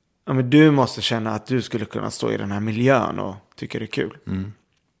 ja, men du måste känna att du skulle kunna stå i den här miljön och tycka det är kul.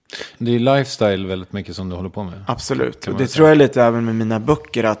 Det är lifestyle väldigt mycket som du håller på med. Absolut, och det tror jag lite även med mina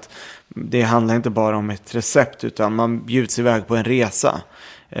böcker, att det handlar inte bara om ett recept utan man bjuds iväg på en resa.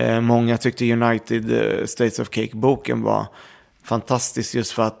 Många tyckte United States of Cake-boken var fantastisk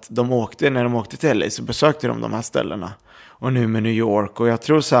just för att när de åkte till LA så besökte de här ställena. Och nu med New York, och jag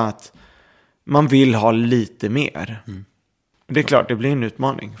tror så att man vill ha lite mer. Det är klart, det blir en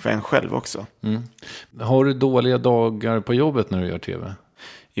utmaning för en själv också. Har du dåliga dagar på jobbet när du gör tv?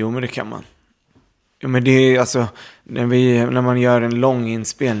 Jo, men det kan man. Jo, men det är alltså, när man gör en lång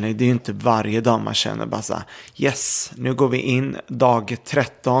inspelning, det är ju inte varje dag man känner bara så här, yes, nu går vi in dag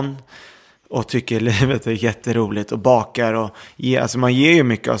 13 och tycker livet är jätteroligt och bakar och alltså man ger ju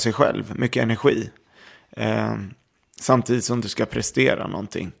mycket av sig själv, mycket energi. Samtidigt som du ska prestera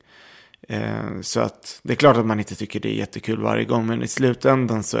någonting. Så att det är klart att man inte tycker det är jättekul varje gång, men i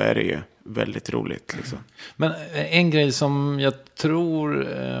slutändan så är det ju väldigt roligt liksom. Men en grej som jag tror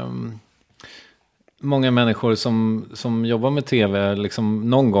många människor som jobbar med tv liksom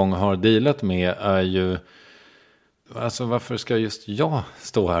någon gång har dealat med är ju, alltså varför ska just jag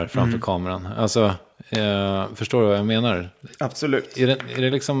stå här framför kameran? Alltså, förstår du vad jag menar? Absolut. Är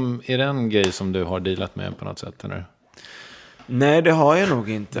det en grej som du har dealat med på något sätt, eller? Nej, det har jag nog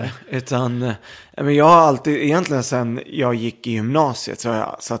inte. Utan, men jag har alltid, egentligen sen jag gick i gymnasiet så har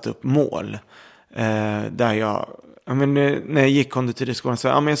jag satt upp mål. Där när jag gick konditoriskolan så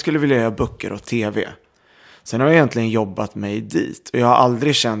jag skulle vilja göra böcker och tv. Sen har jag egentligen jobbat mig dit. Och jag har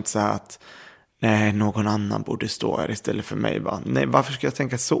aldrig känt så här att nej, någon annan borde stå här istället för mig. Nej, varför ska jag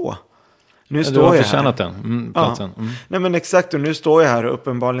tänka så? Nu står du har jag förtjänat här. Den platsen. Ja. Nej, men exakt, och nu står jag här och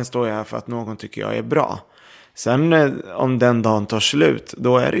uppenbarligen står jag här för att någon tycker jag är bra. Sen om den dagen tar slut,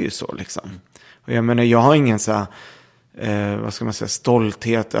 då är det ju så liksom. Och jag menar, jag har ingen så här, vad ska man säga,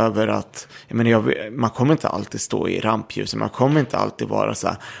 stolthet över att, jag menar, man kommer inte alltid stå i rampljuset, man kommer inte alltid vara så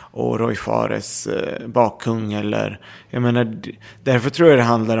här, Roy Fares bakkung, eller, jag menar, därför tror jag det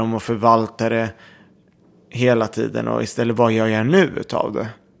handlar om att förvalta det hela tiden och istället vad gör jag nu utav det.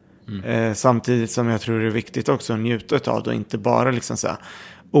 Samtidigt som jag tror det är viktigt också att njuta utav det och inte bara liksom så här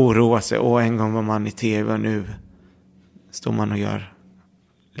oroa sig, en gång var man i tv och nu står man och gör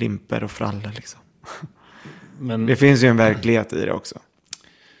limper och frallor liksom. Men det finns ju en verklighet i det också.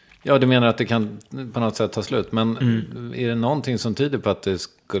 Ja, du menar att det kan på något sätt ta slut. Men är det någonting som tyder på att det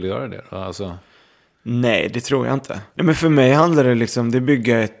skulle göra det? Alltså... Nej, det tror jag inte. Nej, men för mig handlar det liksom, det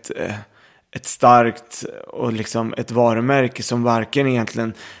bygger ett starkt och liksom ett varumärke som varken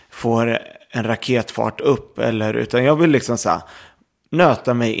egentligen får en raketfart upp eller, utan jag vill liksom så här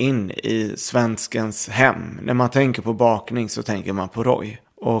nöta mig in i svenskens hem. När man tänker på bakning så tänker man på Roy.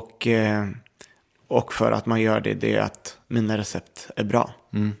 Och för att man gör det är att mina recept är bra.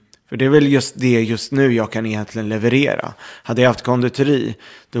 För det är väl just det just nu jag kan egentligen leverera. Hade jag haft konditori,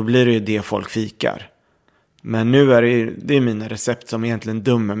 då blir det ju det folk fikar. Men nu är det mina recept som egentligen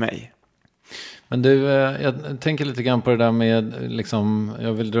dömer mig. Men du, jag tänker lite grann på det där med, liksom,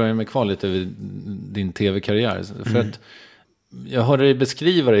 jag vill dra mig kvar lite vid din tv-karriär. För att jag hörde dig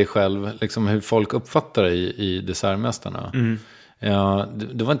beskriva dig själv, liksom hur folk uppfattar dig i Dessertmästarna. Ja,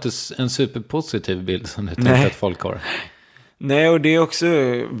 det var inte en superpositiv bild som du tänkte att folk har. Nej, och det är också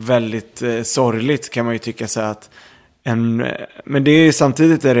väldigt sorgligt kan man ju tycka så att men det är ju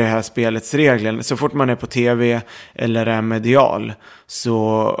samtidigt är det här spelets regler. Så fort man är på tv eller är medial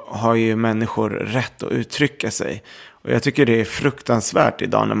så har ju människor rätt att uttrycka sig. Och jag tycker det är fruktansvärt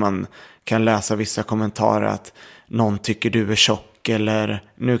idag när man kan läsa vissa kommentarer att någon tycker du är tjock eller,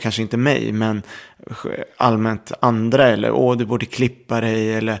 nu kanske inte mig, men allmänt andra, eller du borde klippa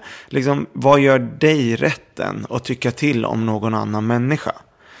dig, eller liksom, vad gör dig rätten att tycka till om någon annan människa?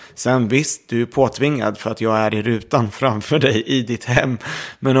 Sen visst, du är påtvingad för att jag är i rutan framför dig i ditt hem.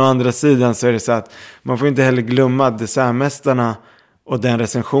 Men å andra sidan så är det så att man får inte heller glömma Dessertmästarna, och den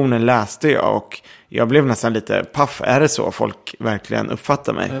recensionen läste jag och jag blev nästan lite paff. Är det så folk verkligen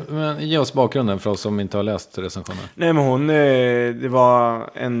uppfattar mig? Men ge oss bakgrunden för oss som inte har läst recensionen. Nej, men det var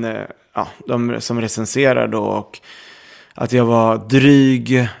de som recenserar då, och att jag var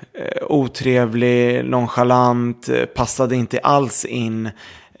dryg, otrevlig, nonchalant, passade inte alls in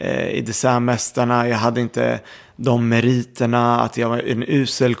i Dessertmästarna. Jag hade inte de meriterna, att jag var en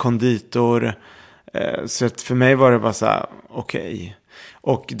usel konditor. Så att för mig var det bara så här, okej.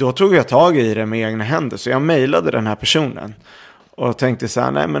 Och då tog jag tag i det med egna händer. Så jag mejlade den här personen och tänkte så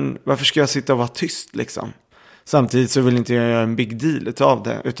här, nej men varför ska jag sitta och vara tyst liksom? Samtidigt så vill inte jag göra en big deal av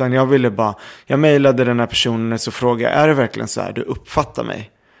det. Utan jag mejlade den här personen och så frågade, är det verkligen så här du uppfattar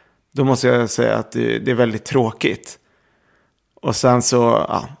mig? Då måste jag säga att det är väldigt tråkigt. Och sen så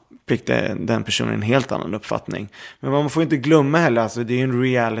fick den personen en helt annan uppfattning. Men man får inte glömma heller, alltså det är en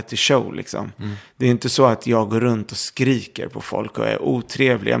reality show liksom. Det är inte så att jag går runt och skriker på folk och är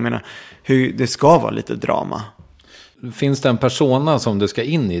otrevlig. Jag menar, det ska vara lite drama. Finns det en persona som du ska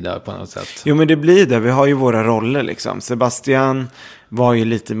in i där på något sätt? Jo, men det blir det. Vi har ju våra roller liksom. Sebastian var ju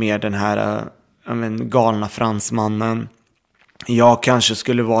lite mer den här galna fransmannen. Jag kanske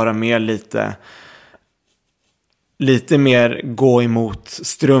skulle vara mer lite mer gå emot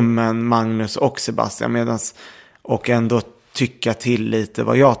strömmen, Magnus och Sebastian, och ändå tycka till lite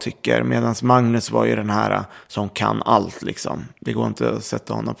vad jag tycker, medan Magnus var ju den här som kan allt liksom. Det går inte att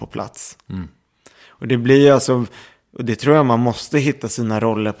sätta honom på plats. Och det blir alltså, och det tror jag man måste hitta sina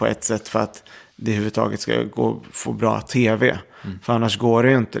roller på ett sätt för att det överhuvudtaget ska få bra tv. För annars går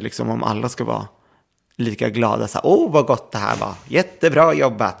det ju inte liksom, om alla ska vara lika glada så här, vad gott det här var, jättebra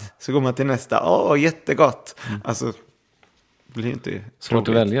jobbat, så går man till nästa, jättegott. Alltså blir inte svårt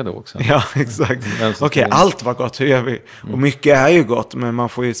att välja då också. Ja, exakt. Okej, allt var gott, hur gör vi? Och mycket är ju gott, men man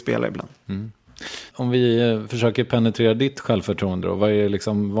får ju spela ibland. Om vi försöker penetrera ditt självförtroende då, vad är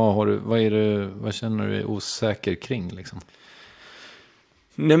liksom, vad känner du dig osäker kring liksom?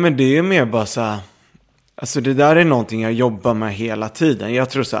 Nej, men det är ju mer bara så här, alltså det där är någonting jag jobbar med hela tiden. Jag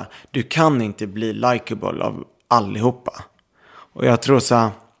tror så här, du kan inte bli likeable av allihopa. Och jag tror så här,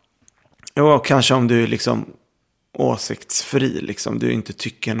 kanske om du är liksom åsiktsfri, liksom, du inte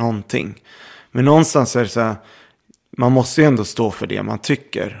tycker någonting. Men någonstans är det så här, man måste ju ändå stå för det man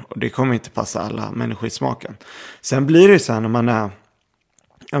tycker. Och det kommer inte passa alla människor i smaken. Sen blir det så här när man är,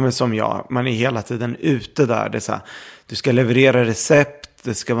 men som jag, man är hela tiden ute där. Det är så här, du ska leverera recept,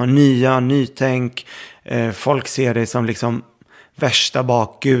 det ska vara nytänk. Folk ser dig som liksom värsta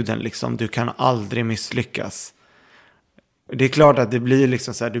bakguden, liksom. Du kan aldrig misslyckas. Det är klart att det blir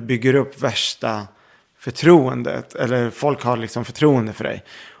liksom så här, du bygger upp värsta förtroendet, eller folk har liksom förtroende för dig.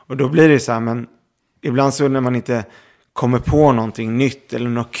 Och då blir det så här, men ibland så när man inte kommer på någonting nytt eller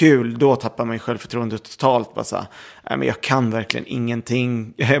något kul, då tappar man självförtroende totalt. Bara så här, men jag kan verkligen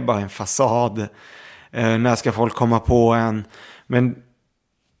ingenting, jag är bara en fasad. När ska folk komma på en? Men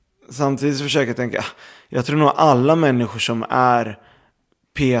samtidigt så försöker jag tänka, jag tror nog alla människor som är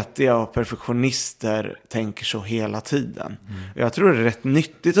petiga och perfektionister tänker så hela tiden. Jag tror det är rätt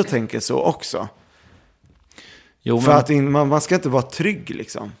nyttigt att tänka så också. För att man ska inte vara trygg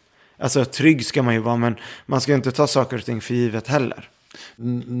liksom. Alltså trygg ska man ju vara, men man ska inte ta saker och ting för givet heller.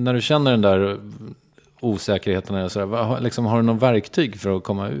 När du känner den där osäkerheten eller sådär, liksom, har du någon verktyg för att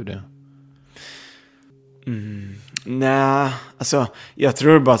komma ur det? Nej, alltså jag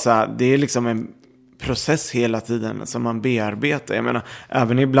tror bara så här, det är liksom en process hela tiden som man bearbetar. Jag menar,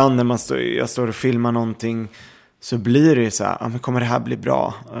 även ibland när jag står och filmar någonting, så blir det ju så här, men kommer det här bli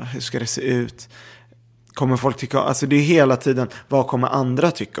bra? Hur ska det se ut? Kommer folk tycka, alltså det är hela tiden, vad kommer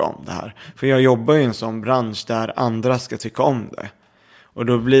andra tycka om det här? För jag jobbar ju i en sån bransch där andra ska tycka om det. Och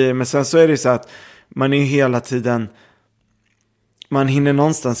då men sen så är det så att man är ju hela tiden man hinner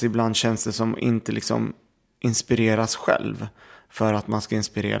någonstans ibland, känns det som, inte liksom inspireras själv för att man ska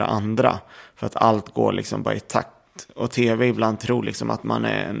inspirera andra. För att allt går liksom bara i takt. Och tv ibland tror liksom att man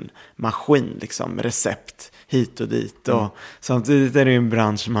är en maskin, liksom, recept hit och dit. Och samtidigt är det en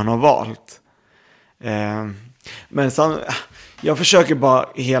bransch man har valt. Men jag försöker bara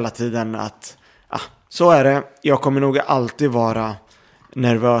hela tiden att så är det. Jag kommer nog alltid vara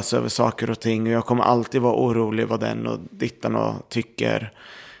nervös över saker och ting. Och jag kommer alltid vara orolig vad den och dittan och tycker.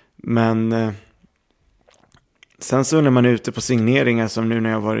 Men sen så när man är ute på signeringar, som nu när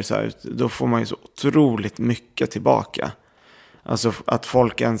jag varit så här ute, då får man ju så otroligt mycket tillbaka. Alltså att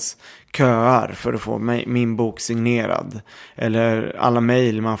folk ens köar för att få min bok signerad. Eller alla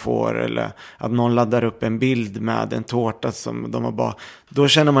mejl man får. Eller att någon laddar upp en bild med en tårta som de har bara... Då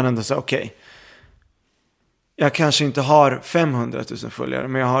känner man ändå så okej. Jag kanske inte har 500 000 följare,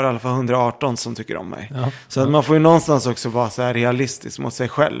 men jag har i alla fall 118 som tycker om mig. Ja. Så att man får ju någonstans också vara så här realistisk mot sig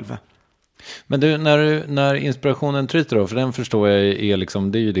själv. Men du, när inspirationen tryter då, för den förstår jag är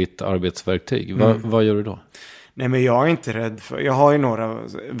liksom, det är ju ditt arbetsverktyg. Vad gör du då? Nej, men jag är inte rädd för... Jag har ju några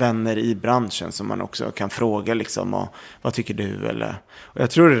vänner i branschen som man också kan fråga liksom, och vad tycker du? Och jag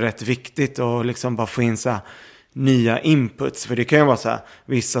tror det är rätt viktigt att liksom bara få in så här nya inputs. För det kan ju vara så här,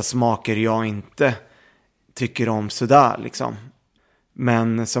 vissa smaker jag inte tycker om sådär liksom.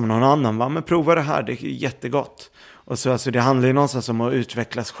 Men som någon annan va, men prova det här, det är jättegott. Och så alltså, det handlar ju någonstans om att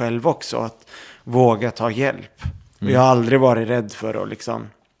utvecklas själv också, att våga ta hjälp. Och jag har aldrig varit rädd för att liksom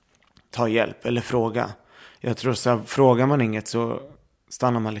ta hjälp eller fråga. Jag tror så här, frågar man inget så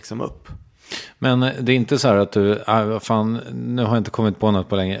stannar man liksom upp. Men det är inte så här att du, fan, nu har jag inte kommit på något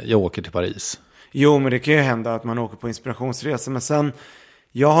på länge, jag åker till Paris. Jo, men det kan ju hända att man åker på inspirationsresa. Men sen,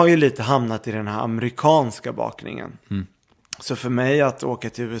 jag har ju lite hamnat i den här amerikanska bakningen. Så för mig att åka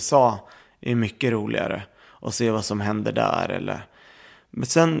till USA är mycket roligare. Och se vad som händer där. Men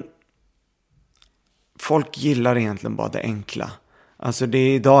sen, folk gillar egentligen bara det enkla. Alltså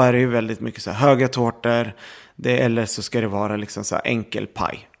idag är det ju väldigt mycket så här höga tårtor. Eller så ska det vara liksom så här enkel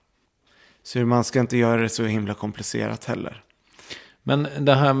paj. Så man ska inte göra det så himla komplicerat heller. Men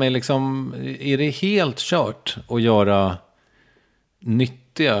det här med liksom, är det helt kört att göra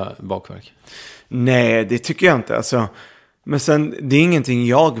nyttiga bakverk? Nej, det tycker jag inte. Alltså, men sen, det är ingenting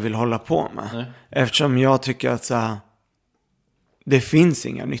jag vill hålla på med. Nej. Eftersom jag tycker att så här, det finns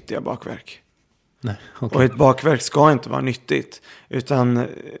inga nyttiga bakverk. Nej, okay. Och ett bakverk ska inte vara nyttigt. Utan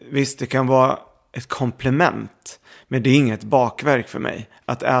visst, det kan vara ett komplement. Men det är inget bakverk för mig.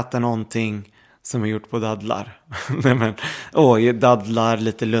 Att äta någonting som är gjort på dadlar. Nej, men, dadlar,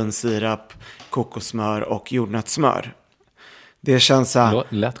 lite lönnsirap, kokossmör och jordnötssmör. Det känns så här,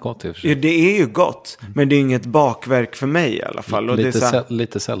 lätt gott. Det är ju gott, men det är inget bakverk för mig i alla fall. Och lite, det är så här,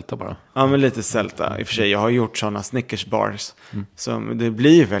 lite sälta bara. Ja, men lite sälta. I och för sig, jag har gjort sådana Snickers bars. Som det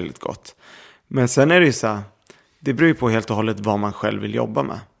blir väldigt gott. Men sen är det ju så här, det beror ju på helt och hållet vad man själv vill jobba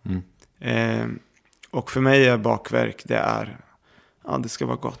med. Och för mig är bakverk, det ska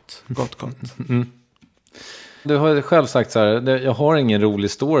vara gott. Gott. Du har själv sagt så här, jag har ingen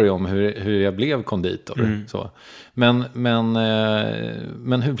rolig story om hur jag blev konditor. Så. Men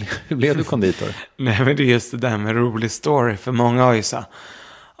hur blev du konditor? Nej, men det är just det där med rolig story. För många har ju så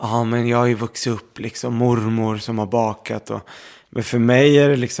här, men jag har ju vuxit upp liksom mormor som har bakat. Men för mig är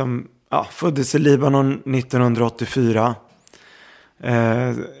det liksom, föddes i Libanon 1984.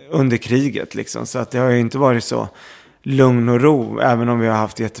 Under kriget liksom. Så att det har ju inte varit så lugn och ro, även om vi har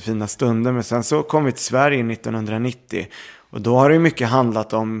haft jättefina stunder. Men sen så kom vi till Sverige 1990. Och då har det mycket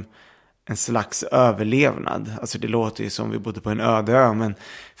handlat om en slags överlevnad. Alltså det låter ju som vi bodde på en öde ö. Men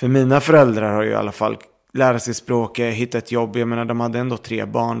för mina föräldrar har ju i alla fall lära sig språket, hitta ett jobb. Jag menar, de hade ändå 3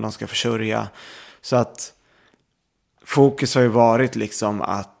 barn de ska försörja. Så att fokus har ju varit liksom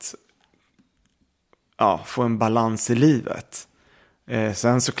att få en balans i livet.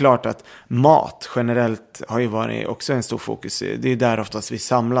 Sen såklart att mat generellt har ju varit också en stor fokus. Det är där oftast vi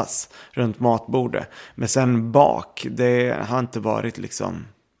samlas runt matbordet. Men sen bak, det har inte varit liksom,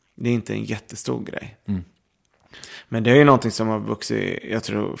 det är inte en jättestor grej. Men det är ju någonting som har vuxit, jag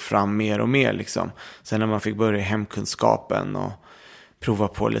tror, fram mer och mer liksom. Sen när man fick börja i hemkunskapen och prova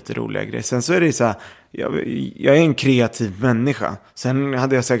på lite roliga grejer. Sen så är det så här, jag är en kreativ människa. Sen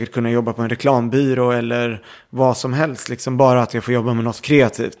hade jag säkert kunnat jobba på en reklambyrå eller vad som helst. Liksom bara att jag får jobba med något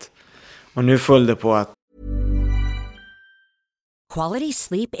kreativt. Och nu följde på att Quality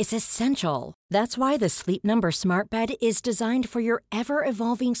sleep is essential. That's why the Sleep Number Smart Bed is designed for your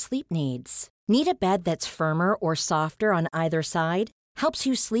ever-evolving sleep needs. Need a bed that's firmer or softer on either side? Helps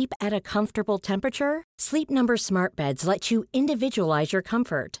you sleep at a comfortable temperature? Sleep Number Smart Beds let you individualize your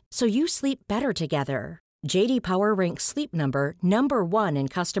comfort so you sleep better together. JD Power ranks Sleep Number number 1 in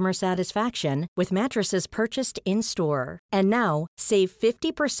customer satisfaction with mattresses purchased in-store. And now, save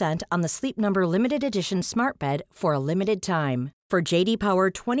 50% on the Sleep Number Limited Edition Smart Bed for a limited time. For JD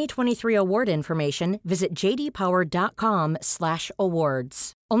Power 2023 award information, visit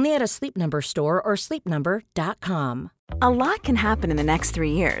jdpower.com/awards. Only at a Sleep Number store or sleepnumber.com. A lot can happen in the next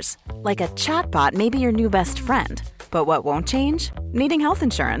 3 years. Like a chatbot may be your new best friend. But what won't change? Needing health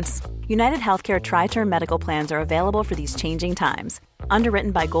insurance. United Healthcare Tri-Term Medical Plans are available for these changing times.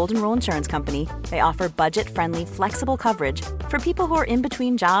 Underwritten by Golden Rule Insurance Company, they offer budget-friendly, flexible coverage for people who are in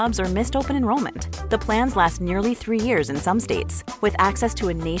between jobs or missed open enrollment. The plans last nearly 3 years in some states, with access to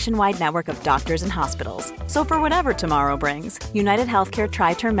a nationwide network of doctors and hospitals. So for whatever tomorrow brings, United Healthcare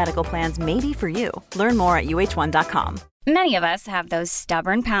Tri-Term Medical Plans may be for you. Learn more at uh1.com. Many of us have those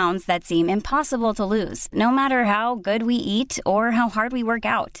stubborn pounds that seem impossible to lose, no matter how good we eat or how hard we work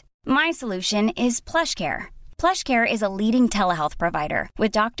out. My solution is PlushCare. PlushCare is a leading telehealth provider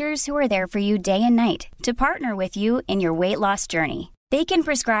with doctors who are there for you day and night to partner with you in your weight loss journey. They can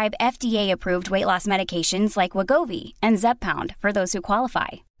prescribe FDA-approved weight loss medications like Wegovy and Zepbound for those who qualify.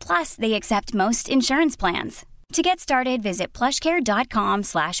 Plus, they accept most insurance plans. To get started, visit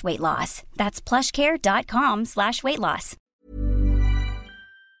plushcare.com/weightloss. That's plushcare.com/weightloss.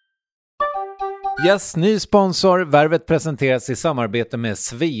 Yes, ny sponsor. Värvet presenteras i samarbete med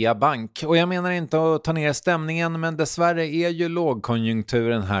Svea Bank. Och jag menar inte att ta ner stämningen, men dessvärre är ju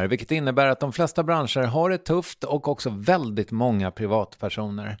lågkonjunkturen här, vilket innebär att de flesta branscher har det tufft och också väldigt många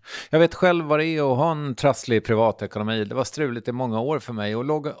privatpersoner. Jag vet själv vad det är att ha en trasslig privatekonomi. Det var struligt i många år för mig och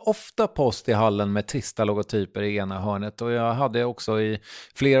låg ofta post i hallen med trista logotyper i ena hörnet. Och jag hade också i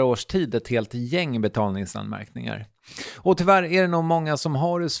flera års tid ett helt gäng betalningsanmärkningar. Och tyvärr är det nog många som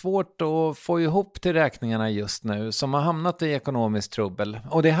har det svårt att få ihop till räkningarna just nu, som har hamnat i ekonomisk trubbel.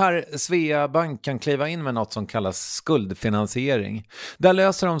 Och det här Svea Bank kan kliva in med något som kallas skuldfinansiering. Där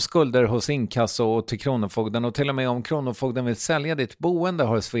löser de skulder hos inkasso och till Kronofogden, och till och med om Kronofogden vill sälja ditt boende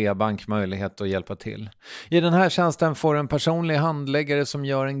har Svea Bank möjlighet att hjälpa till. I den här tjänsten får en personlig handläggare som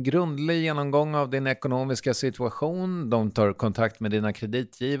gör en grundlig genomgång av din ekonomiska situation. De tar kontakt med dina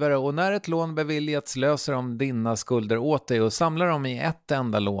kreditgivare och när ett lån beviljats löser de dina skulder åt dig och samlar dem i ett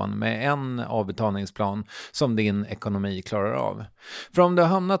enda lån med en avbetalningsplan som din ekonomi klarar av. För om du har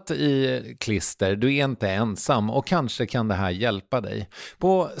hamnat i klister, du är inte ensam och kanske kan det här hjälpa dig.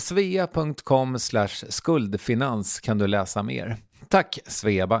 På svea.com/skuldfinans kan du läsa mer. Tack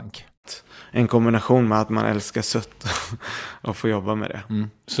Svea Bank. En kombination med att man älskar sött och få jobba med det. Mm.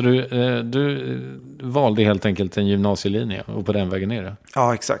 Så du valde helt enkelt en gymnasielinje och på den vägen ner det?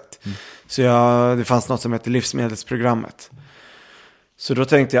 Ja, exakt. Så det fanns något som heter livsmedelsprogrammet. Så då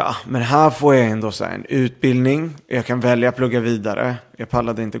tänkte jag, men här får jag ändå så här en utbildning. Jag kan välja att plugga vidare. Jag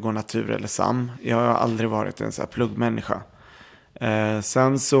pallade inte gå natur eller sam. Jag har aldrig varit en så här pluggmänniska.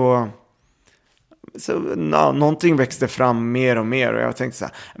 Sen så någonting växte fram mer och mer. Och jag tänkte så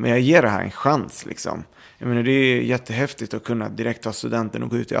här, men jag ger det här en chans liksom. Jag menar, det är jättehäftigt att kunna direkt ta studenten och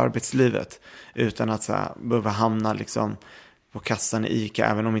gå ut i arbetslivet. Utan att så här, behöva hamna liksom på kassan i ICA,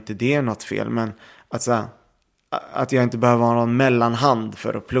 även om inte det är något fel. Men att, så här, att jag inte behöver ha någon mellanhand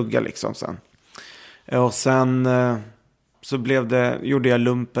för att plugga liksom sen. Och sen så gjorde jag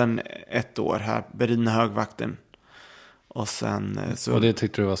lumpen 1 år här, Berlina högvakten. Och sen så... Och det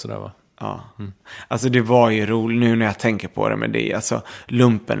tyckte du var sådär, va? Ja, alltså det var ju roligt nu när jag tänker på det, men det är alltså,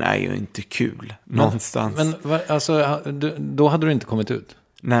 lumpen är ju inte kul någonstans. Men alltså, då hade du inte kommit ut?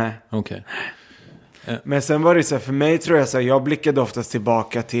 Nej. Okej. Men sen var det så här, för mig tror jag så här, jag blickade oftast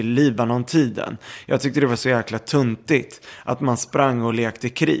tillbaka till Libanon-tiden. Jag tyckte det var så jäkla tuntigt att man sprang och lekte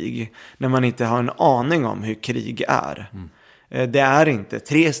krig när man inte har en aning om hur krig är. Det är inte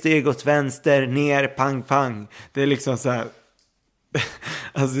 3 steg åt vänster, ner, pang, pang. Det är liksom så här...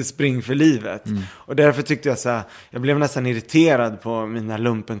 Alltså det spring för livet. Och därför tyckte jag så här, jag blev nästan irriterad på mina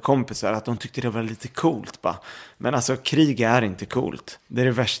lumpenkompisar att de tyckte det var lite coolt bara. Men alltså krig är inte coolt. Det är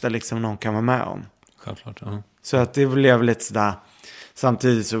det värsta liksom någon kan vara med om. Självklart, Så att det blev lite sådär.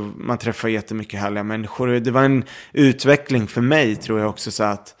 Samtidigt så man träffar jättemycket härliga människor. Det var en utveckling för mig, tror jag också, så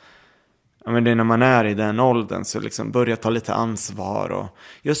att ja, men det är när man är i den åldern så liksom börja ta lite ansvar och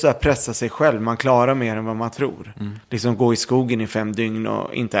just så här pressa sig själv. Man klarar mer än vad man tror. Liksom gå i skogen i 5 dygn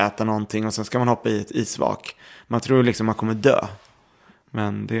och inte äta någonting och sen ska man hoppa i ett isvak. Man tror liksom man kommer dö.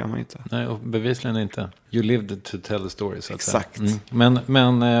 Men det gör man inte. Nej, och bevisligen inte. You lived to tell the story, så att exakt. säga.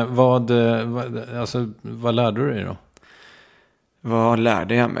 Men vad lärde du dig då? Vad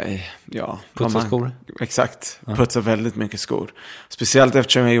lärde jag mig? Ja, putsa skor? Exakt, putsa väldigt mycket skor. Speciellt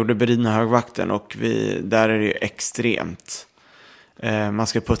eftersom jag gjorde Berlina högvakten och där är det ju extremt. Man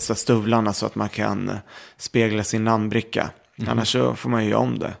ska putsa stövlarna så att man kan spegla sin namnbricka. Annars så får man ju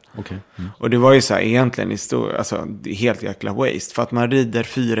om det. Okay. Och det var ju så här egentligen helt jäkla waste. För att man rider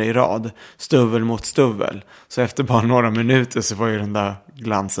 4 i rad, stövel mot stövel. Så efter bara några minuter så var ju den där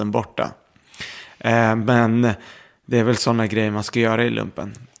glansen borta. Men det är väl sådana grejer man ska göra i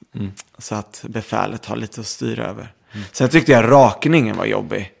lumpen. Så att befälet har lite att styra över. Sen tyckte jag rakningen var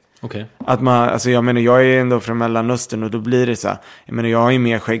jobbig. Okay. Att man, alltså jag menar, jag är ändå från Mellanöstern och då blir det så här, jag menar, jag har ju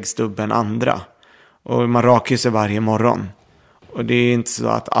mer skäggstubb än andra. Och man rakar sig varje morgon. Och det är inte så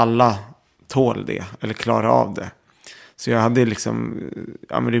att alla tål det eller klarar av det. Så jag hade liksom,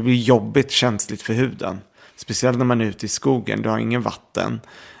 ja men det blir jobbigt, känsligt för huden. Speciellt när man är ute i skogen, du har ingen vatten.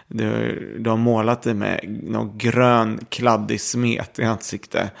 Du har målat det med någon grön kladdig smet i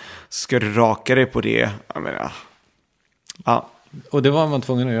ansiktet. Så ska du raka dig på det, jag menar, ja. Och det var man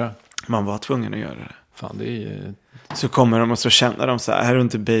tvungen att göra? Man var tvungen att göra det. Fan, det är ju... Så kommer de och så känner de så här är du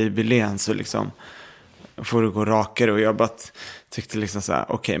inte babylen så liksom får du gå rakare. Och jag bara tyckte liksom så här,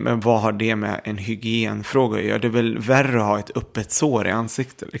 okej, men vad har det med en hygienfråga att göra? Det är väl värre att ha ett öppet sår i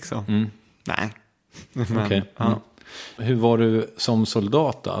ansiktet liksom. Nej. Okej. Hur var du som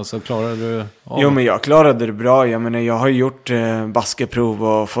soldat då? Alltså klarade du av? Jo, men jag klarade det bra. Jag menar, jag har gjort baskeprov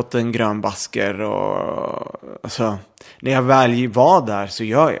och fått en grön basker. Och alltså, när jag väl var där så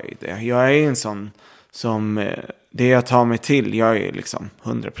gör jag ju det. Jag är en sån som det jag tar mig till, jag är liksom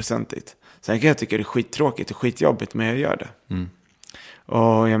 100%igt. Sen kan jag tycka det är skittråkigt och skitjobbigt, men jag gör det.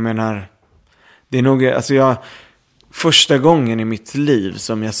 Och jag menar, det är nog, alltså första gången i mitt liv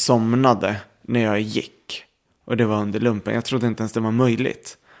som jag somnade när jag gick. Och det var under lumpen. Jag trodde inte ens det var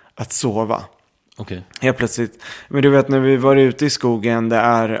möjligt att sova. Okej. Helt plötsligt. Men du vet, när vi var ute i skogen, det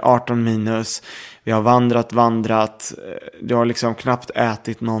är 18 minus. Vi har vandrat. Du har liksom knappt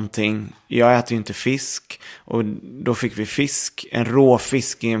ätit någonting. Jag äter ju inte fisk. Och då fick vi fisk. En rå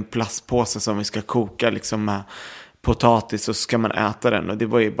fisk i en plastpåse som vi ska koka liksom med potatis. Och så ska man äta den. Och det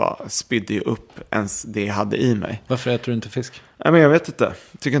var ju bara, spydde ju upp ens det jag hade i mig. Varför äter du inte fisk? Nej, men jag vet inte.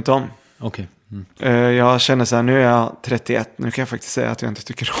 Tycker inte om. Okej. Jag känner så här, nu är jag 31. Nu kan jag faktiskt säga att jag inte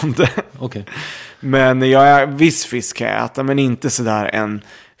tycker om det. Okej. Men viss fisk kan jag äta, men inte sådär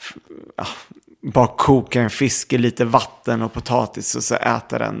bara koka en fisk i lite vatten och potatis och så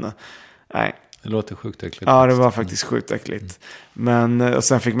äta den. Nej. Det låter sjukt äckligt. Ja, det var faktiskt sjukt äckligt. Men, och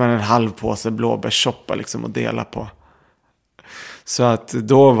sen fick man en halv påse blåbärssoppa liksom att dela på. Så att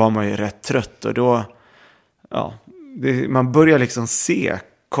då var man ju rätt trött och då, man börjar liksom se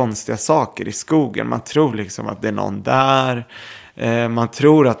konstiga saker i skogen. Man tror liksom att det är någon där. Man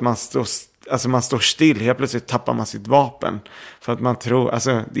tror att man står still. Helt plötsligt tappar man sitt vapen. För att man tror,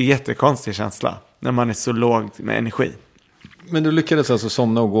 alltså det är en jättekonstig känsla. När man är så låg med energi. Men du lyckades alltså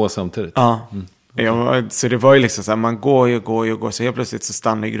somna och gå samtidigt? Ja. Så det var ju liksom så här, man går. Så helt plötsligt så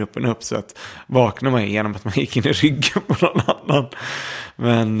stannar gruppen upp. Så att vaknar man genom att man gick in i ryggen på någon annan.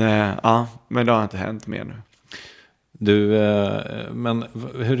 Men det har inte hänt mer nu. Du, men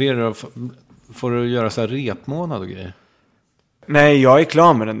hur är det då? Får du göra så här repmånad och grejer? Nej, jag är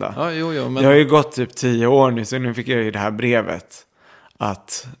klar med den där. Ja, men... Jag har ju gått typ 10 år nu, så nu fick jag ju det här brevet.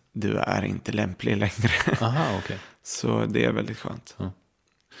 Att du är inte lämplig längre. Aha, okej. Så det är väldigt skönt.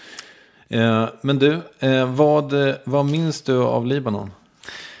 Ja. Men du, vad minns du av Libanon?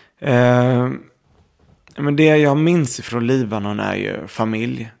 Men det jag minns från Libanon är ju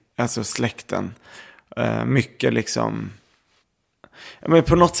familj. Alltså släkten. Mycket liksom, men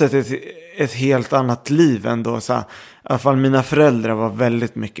på något sätt ett helt annat liv ändå. Så här, i alla fall mina föräldrar var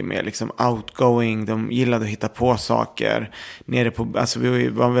väldigt mycket mer liksom outgoing. De gillade att hitta på saker. Vi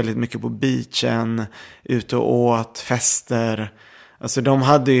var väldigt mycket på beachen, ute och åt, fester. Alltså de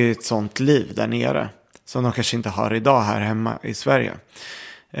hade ju ett sånt liv där nere som de kanske inte har idag här hemma i Sverige.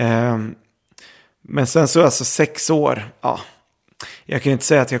 Men sen så alltså 6 år, jag kan inte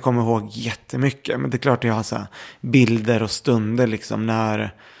säga att jag kommer ihåg jättemycket. Men det är klart att jag har så här bilder och stunder liksom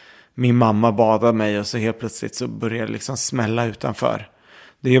när min mamma badade mig. Och så helt plötsligt så började det liksom smälla utanför.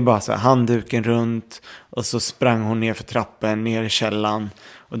 Det är ju bara så här handduken runt. Och så sprang hon ner för trappen, ner i källaren.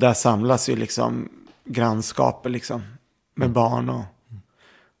 Och där samlas ju liksom grannskapet liksom med barn.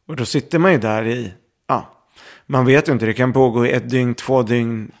 Och då sitter man ju där i, man vet ju inte, det kan pågå i 1 dygn, 2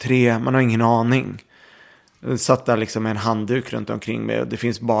 dygn, 3. Man har ingen aning. Jag satt där liksom med en handduk runt omkring mig. Och det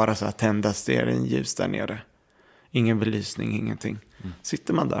finns bara så här tända stearinljus där nere. Ingen belysning, ingenting.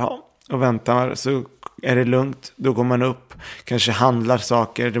 Sitter man där och väntar, så är det lugnt. Då går man upp, kanske handlar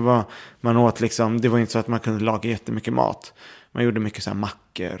saker. Man åt liksom, det var inte så att man kunde laga jättemycket mat. Man gjorde mycket så här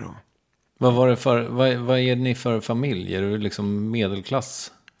mackor. Och... Vad är ni för familj? Är du liksom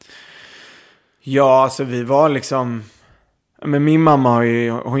medelklass? Ja, alltså vi var liksom... Men min mamma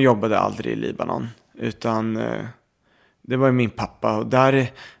hon jobbade aldrig i Libanon. Utan det var ju min pappa. Och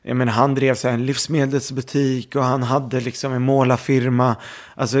där, jag menar, han drev så här en livsmedelsbutik. Och han hade liksom en målarfirma.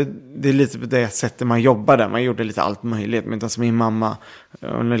 Alltså det är lite på det sättet man jobbade. Man gjorde lite allt möjligt. Men alltså min mamma,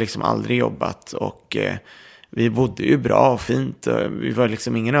 hon har liksom aldrig jobbat. Och vi bodde ju bra och fint. Vi var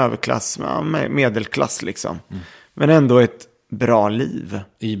liksom ingen överklass, medelklass liksom. Men ändå ett bra liv.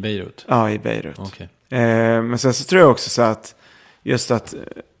 I Beirut? Ja, i Beirut. Okay. Men sen så tror jag också så att just att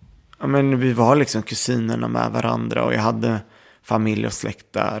men vi var liksom kusinerna med varandra och jag hade familj och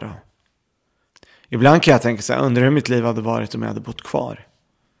släkt där. Och ibland kan jag tänka så här, undrar hur mitt liv hade varit om jag hade bott kvar.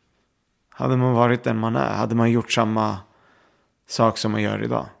 Hade man varit den man är? Hade man gjort samma sak som man gör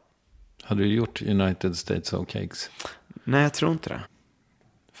idag? Hade du gjort United States of Cakes? Nej, jag tror inte det.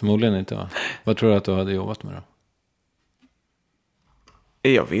 Förmodligen inte, va? Vad tror du att du hade jobbat med då?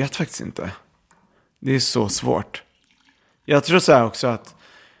 Jag vet faktiskt inte. Det är så svårt. Jag tror så här också att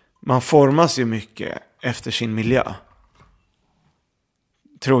man formas ju mycket efter sin miljö.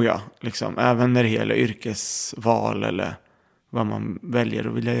 Tror jag. Liksom. Även när det gäller yrkesval eller vad man väljer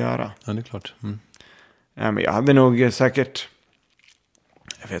att vilja göra. Ja, det är klart. Ja, men jag hade nog säkert...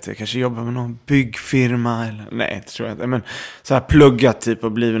 jag kanske jobbar med någon byggfirma. Eller, nej, det tror jag inte. Men så här pluggat typ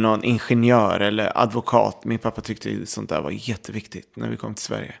och blivit någon ingenjör eller advokat. Min pappa tyckte sånt där var jätteviktigt när vi kom till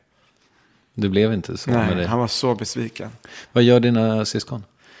Sverige. Det blev inte så med det. Han var så besviken. Vad gör dina syskon?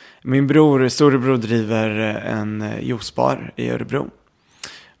 Min storebror driver en juicebar i Örebro.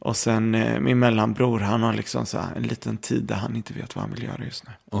 Och sen min mellanbror, han har liksom så här en liten tid där han inte vet vad han vill göra just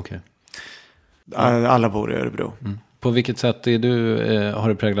nu. Okej. Alla bor i Örebro. På vilket sätt har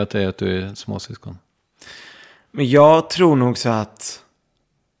det präglat dig att du är småsyskon? Men jag tror nog så att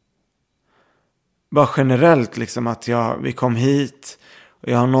bara generellt liksom att vi kom hit och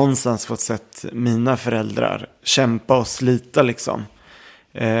jag har någonstans fått sett mina föräldrar kämpa och slita liksom.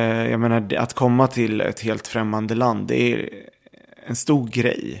 Jag menar, att komma till ett helt främmande land, det är en stor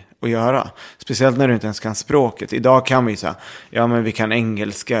grej att göra. Speciellt när du inte ens kan språket. Idag kan vi säga, men vi kan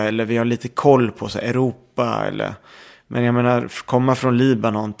engelska eller vi har lite koll på så Europa eller... Men jag menar, komma från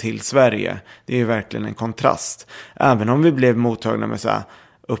Libanon till Sverige, det är ju verkligen en kontrast. Även om vi blev mottagna med så här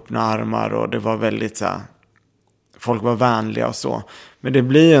öppna armar och det var väldigt så här, folk var vänliga och så. Men det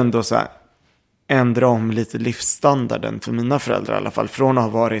blir ändå så här, ändra om lite livsstandarden för mina föräldrar i alla fall. Från att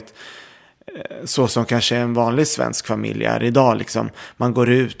ha varit så som kanske en vanlig svensk familj är idag. Liksom. Man går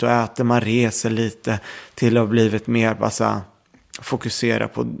ut och äter, man reser lite till att ha blivit mer bara så här, fokusera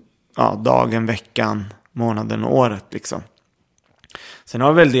på dagen, veckan, månaden och året. Liksom. Sen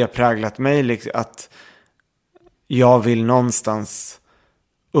har väl det präglat mig liksom, att jag vill någonstans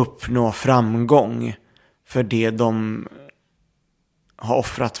uppnå framgång för det de har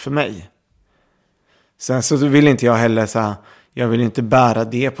offrat för mig. Sen så vill inte jag heller så här, jag vill inte bära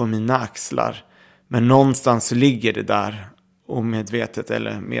det på mina axlar. Men någonstans ligger det där omedvetet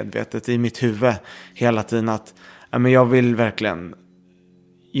eller medvetet i mitt huvud hela tiden att men jag vill verkligen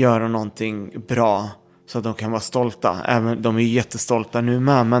göra någonting bra så att de kan vara stolta. Även de är ju jättestolta nu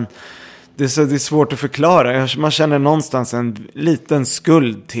med, men det är svårt att förklara. Man känner någonstans en liten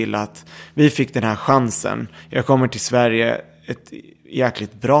skuld till att vi fick den här chansen. Jag kommer till Sverige, ett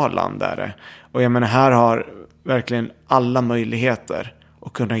jäkligt bra land där. Och jag menar, här har verkligen alla möjligheter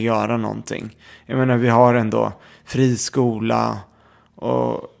att kunna göra någonting. Jag menar, vi har ändå friskola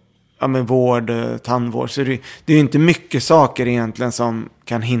och vård, tandvård. Så det är ju inte mycket saker egentligen som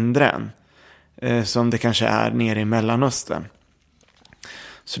kan hindra en. Som det kanske är nere i Mellanöstern.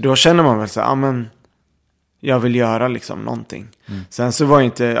 Så då känner man väl så här, jag vill göra liksom någonting. Sen så var det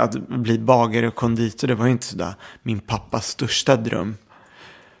inte att bli bagare och konditor, det var inte så där min pappas största dröm.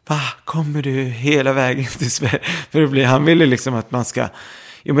 Kommer du hela vägen till Sverige? För det blir, han ville liksom att man ska...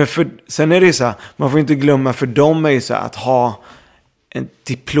 sen är det ju så här, man får inte glömma, för dem är ju så här, att ha en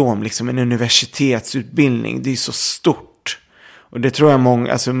diplom, liksom en universitetsutbildning, det är så stort. Och det tror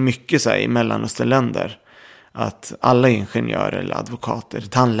jag mycket så här, i Mellanösternländer. Att alla är ingenjörer eller advokater,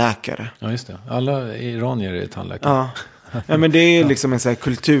 tandläkare. Ja, just det. Alla iranier är tandläkare. Ja. Ja, men det är liksom en så här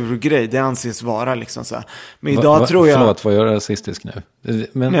kulturgrej. Det anses vara liksom så här. Men idag tror jag... Förlåt, vad gör jag rasistisk nu?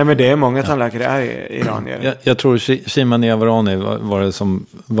 Nej, men det är många tandläkare är iranier. Jag tror Shimon Yavarani var det som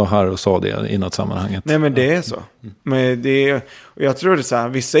var här och sa det i något sammanhang. Nej, men det är så. Men och jag tror det är så här,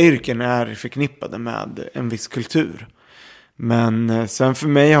 vissa yrken är förknippade med en viss kultur. Men sen för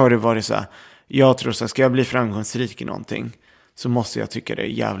mig har det varit så här, jag tror så här, ska jag bli framgångsrik i någonting så måste jag tycka det är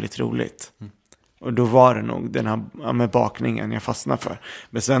jävligt roligt. Och då var det nog den här med bakningen jag fastnade för.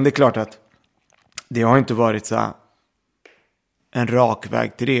 Men sen det är klart att det har inte varit så här en rak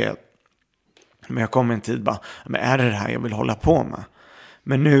väg till det. Men jag kom en tid bara, men är det här jag vill hålla på med?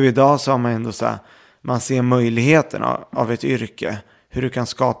 Men nu idag så har man ändå så här, man ser möjligheten av ett yrke. Hur du kan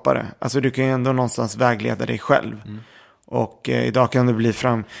skapa det. Alltså du kan ju ändå någonstans vägleda dig själv. Och idag kan det bli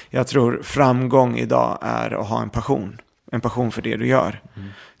jag tror framgång idag är att ha en passion. En passion för det du gör.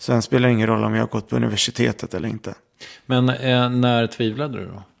 Sen spelar det ingen roll om jag har gått på universitetet eller inte. Men när tvivlade du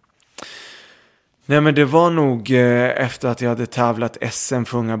då? Nej, men det var nog efter att jag hade tävlat SM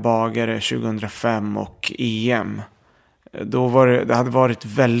för unga bagare 2005 och EM. Då det hade varit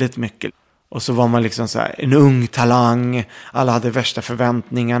väldigt mycket. Och så var man liksom så här, en ung talang. Alla hade värsta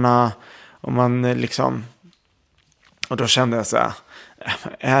förväntningarna. Och man liksom... Och då kände jag så här,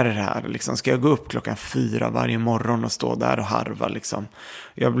 är det här liksom, ska jag gå upp 4 varje morgon och stå där och harva liksom?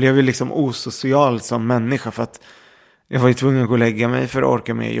 Jag blev ju liksom osocial som människa för att jag var ju tvungen att gå och lägga mig för att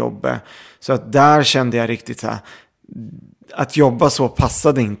orka med jobbet. Så att där kände jag riktigt så här, att jobba så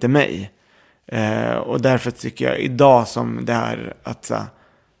passade inte mig. Och därför tycker jag idag som det här att så här,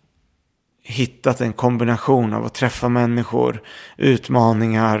 hittat en kombination av att träffa människor,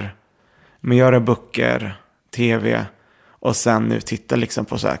 utmaningar, med göra böcker, tv och sen nu titta liksom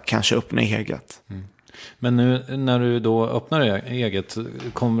på så här, kanske öppna eget. Men nu när du då öppnar eget,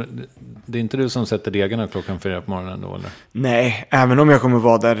 det är inte du som sätter degarna 4 på morgonen då eller? Nej, även om jag kommer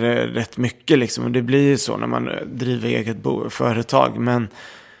vara där rätt mycket liksom, och det blir ju så när man driver eget företag, men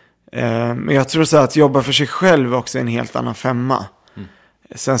jag tror så här, att jobba för sig själv också är en helt annan femma.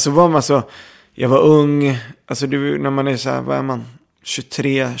 Sen så var man så, jag var ung, alltså när man är så här, vad är man,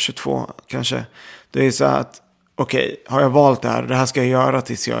 23, 22 kanske, det är så här att okej, har jag valt det här ska jag göra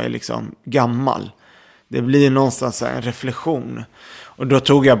tills jag är liksom gammal. Det blir någonstans en reflektion. Och då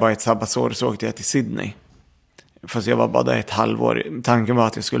tog jag bara ett sabbatsår och så åkte jag till Sydney. Fast jag var bara där ett halvår. Tanken var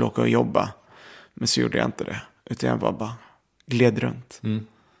att jag skulle åka och jobba. Men så gjorde jag inte det. Utan jag bara gled runt.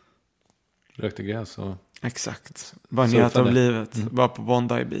 Rökte gräs och... Exakt. Bara njöt av livet. Var på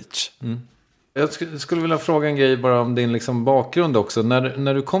Bondi Beach. Jag skulle vilja fråga en grej bara om din liksom bakgrund också.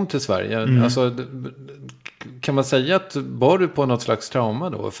 När du kom till Sverige, alltså, kan man säga att var du på något slags trauma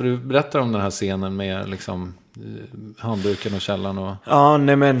då? För du berättar om den här scenen med liksom, handduken och källan. Och... Ja,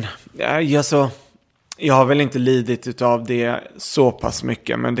 nej men jag har väl inte lidit av det så pass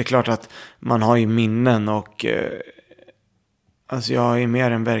mycket. Men det är klart att man har ju minnen och alltså jag har ju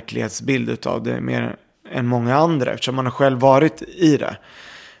mer en verklighetsbild av det mer än många andra. Eftersom man har själv varit i det.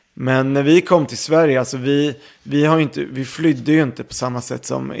 Men när vi kom till Sverige, alltså vi flydde ju inte på samma sätt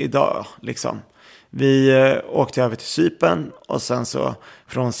som idag liksom. Vi åkte över till Cypern och sen så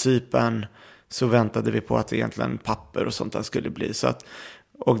från Cypern så väntade vi på att egentligen papper och sånt där skulle bli. Så att,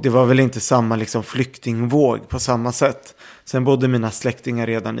 och det var väl inte samma liksom flyktingvåg på samma sätt. Sen bodde mina släktingar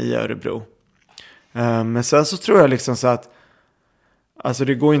redan i Örebro. Men sen så tror jag liksom så att alltså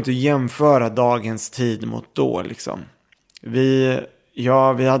det går inte att jämföra dagens tid mot då liksom. Vi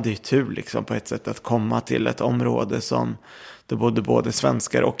hade ju tur liksom på ett sätt att komma till ett område som det bodde både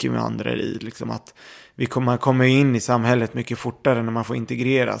svenskar och invandrare i. Liksom att man kommer in i samhället mycket fortare när man får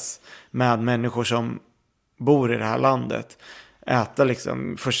integreras med människor som bor i det här landet. Äta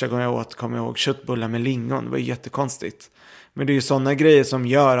liksom, första gången jag kommer jag ihåg köttbullar med lingon. Det var jättekonstigt. Men det är ju sådana grejer som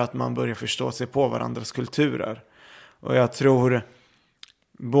gör att man börjar förstå sig på varandras kulturer. Och jag tror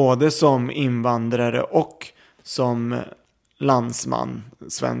både som invandrare och som landsman,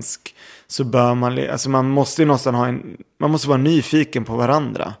 svensk, så bör man måste ju någonstans man måste vara nyfiken på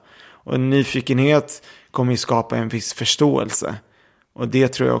varandra. Och en nyfikenhet kommer ju skapa en viss förståelse. Och det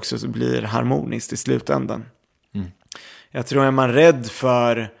tror jag också blir harmoniskt i slutändan. Jag tror att man är rädd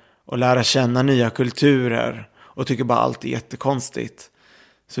för att lära känna nya kulturer och tycker bara allt är jättekonstigt,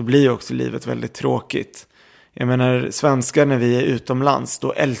 så blir också livet väldigt tråkigt. Jag menar, svenskar när vi är utomlands,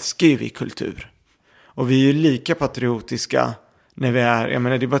 då älskar ju vi kultur. Och vi är ju lika patriotiska när vi är, jag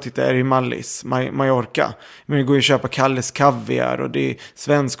menar det är bara att titta, är det i Mallis, Mallorca. Men det går ju att köpa Kalles kaviar och det är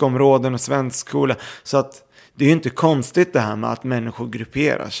svenska områden och svensk skola. Så att det är ju inte konstigt det här med att människor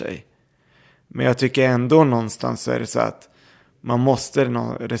grupperar sig. Men jag tycker ändå någonstans så är det så att man måste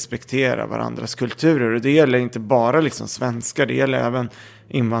respektera varandras kulturer. Och det gäller inte bara liksom svenskar, det gäller även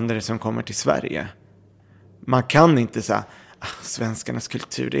invandrare som kommer till Sverige. Man kan inte säga svenskarnas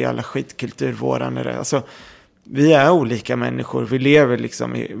kultur, det är alla skitkultur, våran är det. Alltså, vi är olika människor, vi lever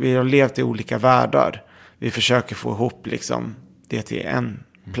liksom, vi har levt i olika världar. Vi försöker få ihop liksom det till en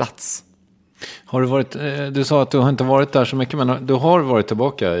plats. Har du varit, du sa att du har inte varit där så mycket, men du har varit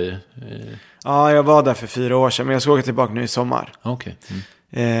tillbaka i... Ja, jag var där för 4 år sedan, men jag ska åka tillbaka nu i sommar. Okej.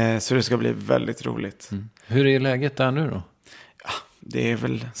 Så det ska bli väldigt roligt. Hur är läget där nu då? Ja, det är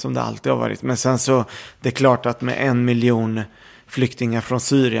väl som det alltid har varit. Men sen så, det är klart att med 1 miljon flyktingar från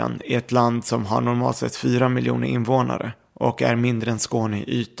Syrien i ett land som har normalt sett 4 miljoner invånare och är mindre än Skåne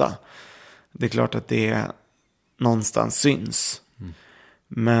i yta. Det är klart att det någonstans syns.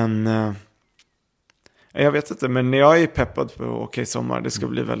 Men jag vet inte, men jag är peppad på Okej sommar. Det ska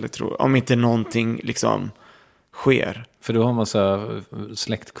bli väldigt roligt. Om inte någonting liksom sker. För du har en massa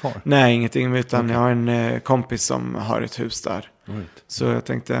släkt kvar? Nej, ingenting, utan jag har en kompis som har ett hus där. Right. Så jag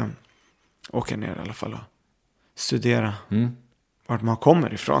tänkte åka ner i alla fall och studera vart man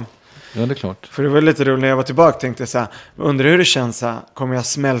kommer ifrån. Ja, det är klart. För det var lite roligt när jag var tillbaka, tänkte jag så här, undrar hur det känns så här, kommer jag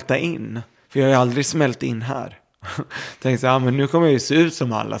smälta in? För jag har ju aldrig smält in här. Tänkte så här, men nu kommer jag ju se ut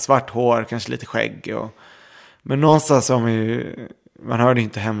som alla, svart hår, kanske lite skägg. Men någonstans har man hör det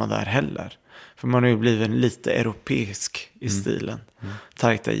inte hemma där heller. För man har ju blivit lite europeisk i stilen.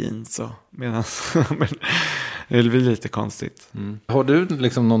 Tajta jeans och men det blir lite konstigt. Har du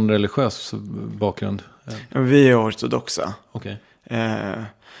liksom någon religiös bakgrund? Vi är ortodoxa. Okej.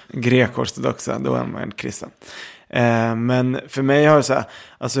 Grekortodoxa, då är man kristen. Men för mig har det så här,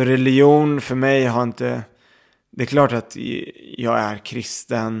 alltså religion för mig har inte, det är klart att jag är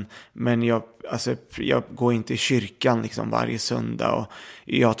kristen, men jag går inte i kyrkan liksom varje söndag, och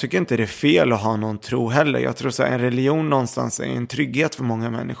jag tycker inte det är fel att ha någon tro heller. Jag tror så här, en religion någonstans är en trygghet för många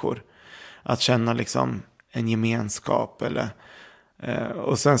människor, att känna liksom en gemenskap eller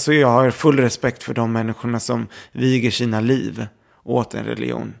och sen så jag har full respekt för de människorna som viger sina liv åt en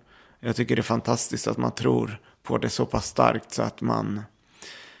religion. Jag tycker det är fantastiskt att man tror på det så pass starkt så att man,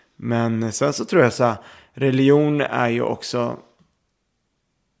 men sen så tror jag så här, religion är ju också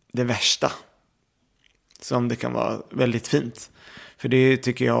det värsta, som det kan vara väldigt fint. För det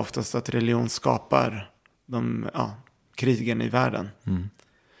tycker jag oftast att religion skapar krigen i världen.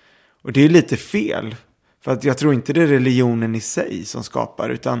 Och det är lite fel. För att jag tror inte det är religionen i sig som skapar,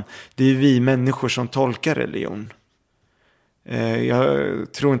 utan det är vi människor som tolkar religion.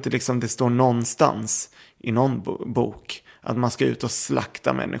 Jag tror inte liksom det står någonstans i någon bok att man ska ut och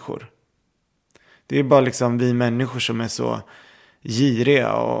slakta människor. Det är bara liksom vi människor som är så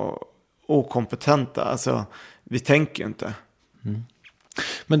giriga och okompetenta. Alltså, vi tänker inte.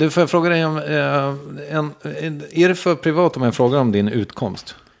 Men du, får jag fråga dig om, är det för privat om jag frågar om din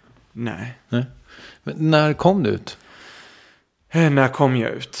utkomst? Nej. Men när kom du ut? När kom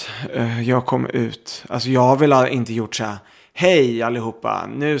jag ut? Jag kom ut. Alltså jag har väl inte gjort så här. Hej allihopa,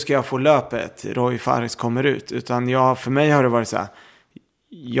 nu ska jag få löpet. Roy Fares kommer ut. Utan för mig har det varit så här.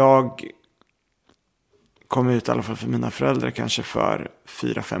 Jag kom ut i alla fall för mina föräldrar kanske för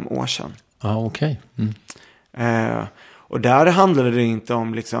 4-5 år sedan. Ja, okej. Och där handlade det inte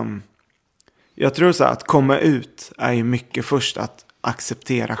om liksom. Jag tror så här, att komma ut är ju mycket först att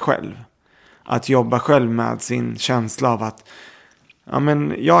acceptera själv. Att jobba själv med sin känsla av att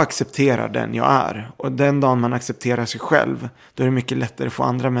jag accepterar den jag är. Och den dagen man accepterar sig själv, då är det mycket lättare att få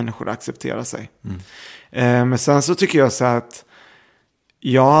andra människor att acceptera sig. Men sen så tycker jag så här att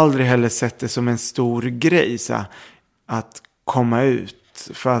jag har aldrig heller sett det som en stor grej så här, att komma ut.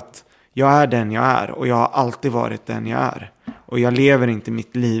 För att jag är den jag är, och jag har alltid varit den jag är. Och jag lever inte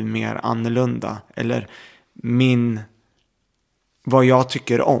mitt liv mer annorlunda. Eller vad jag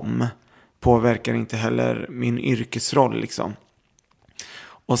tycker om påverkar inte heller min yrkesroll liksom.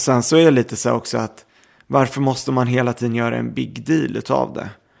 Och sen så är det lite så också att varför måste man hela tiden göra en big deal utav det?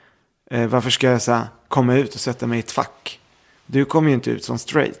 Varför ska jag så här, komma ut och sätta mig i ett fack? Du kommer ju inte ut som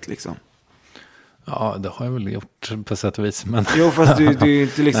straight liksom. Ja, det har jag väl gjort på sätt och vis. Men... Jo, fast du är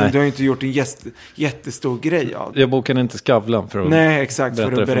inte liksom, du har inte gjort en jättestor grej av det. Jag bokade inte Skavlan för att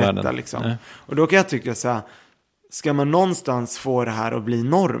berätta liksom. Nej. Och då kan jag tycka så här, ska man någonstans få det här att bli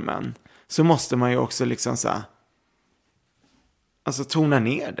normen, så måste man ju också liksom så här, alltså tona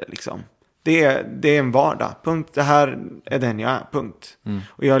ner det liksom. Det är en vardag. Punkt. Det här är den jag är. Punkt.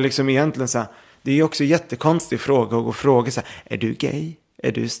 Och jag liksom egentligen så här, det är ju också en jättekonstig fråga att gå och fråga så här, är du gay?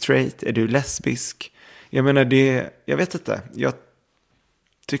 Är du straight? Är du lesbisk? Jag menar jag vet inte. Jag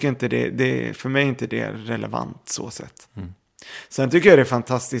tycker inte det för mig inte det är relevant så sett. Sen tycker jag det är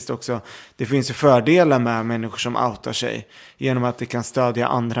fantastiskt också. Det finns ju fördelar med människor som outar sig genom att det kan stödja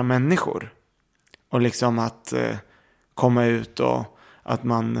andra människor. Och liksom att komma ut och att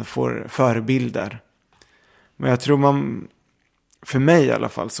man får förebilder. Men jag tror för mig i alla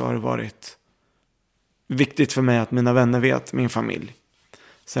fall så har det varit viktigt för mig att mina vänner vet, min familj.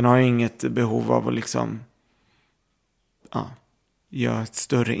 Sen har jag inget behov av att liksom göra ett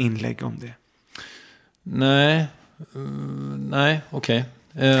större inlägg om det. Nej, okej.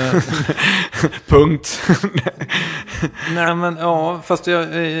 Punkt. Nej, men fast jag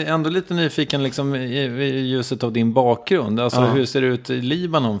är ändå lite nyfiken liksom, i ljuset av din bakgrund. Alltså hur ser det ut i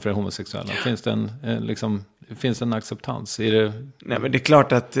Libanon för homosexuella? Finns det finns en acceptans? Är det... Nej, men det är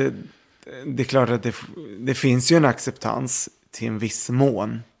klart att det finns ju en acceptans till en viss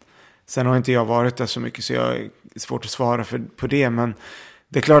mån. Sen har inte jag varit där så mycket så jag är svårt att svara på det. Men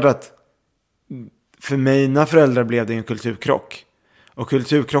det är klart att för mina föräldrar blev det en kulturkrock. Och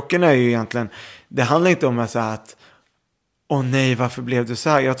kulturkrocken är ju egentligen, det handlar inte om att åh nej, varför blev du så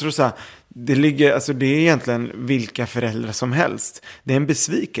här? Jag tror så här, det är egentligen vilka föräldrar som helst. Det är en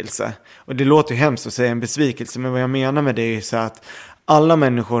besvikelse. Och det låter ju hemskt att säga en besvikelse, men vad jag menar med det är så att alla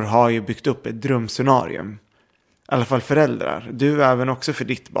människor har ju byggt upp ett drömscenarium. I alla fall föräldrar. Du även också för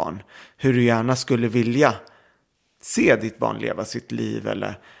ditt barn. Hur du gärna skulle vilja se ditt barn leva sitt liv.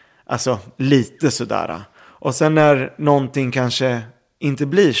 Eller, alltså lite sådär. Och sen när någonting kanske inte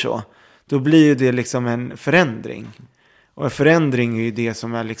blir så. Då blir ju det liksom en förändring. Och en förändring är ju det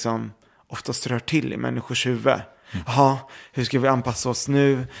som är liksom oftast rör till i människors huvud. Jaha, hur ska vi anpassa oss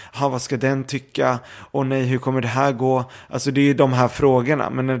nu? Jaha, vad ska den tycka? Och nej, hur kommer det här gå? Alltså det är ju de här frågorna.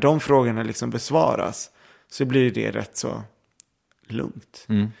 Men när de frågorna liksom besvaras så blir det rätt så lugnt.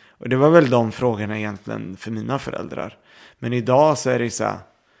 Och det var väl de frågorna egentligen för mina föräldrar. Men idag så är det så här,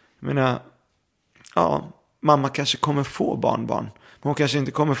 jag menar, ja, mamma kanske kommer få barnbarn. Men hon kanske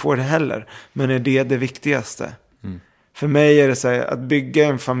inte kommer få det heller. Men är det viktigaste? För mig är det så här, att bygga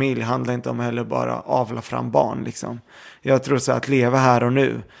en familj handlar inte om heller bara avla fram barn liksom. Jag tror så här, att leva här och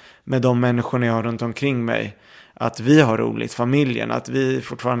nu med de människorna jag har runt omkring mig. Att vi har roligt, familjen, att vi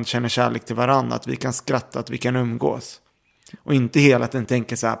fortfarande känner kärlek till varandra, att vi kan skratta, att vi kan umgås. Och inte hela tiden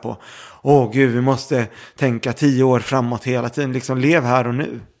tänka så här på, åh gud, vi måste tänka 10 år framåt hela tiden. Liksom lev här och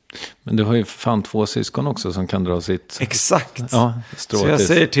nu. Men du har ju fan 2 syskon också som kan dra sitt... Exakt. Ja, så jag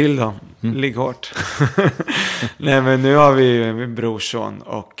säger till dem, ligg hårt. Nej, men nu har vi ju min brorson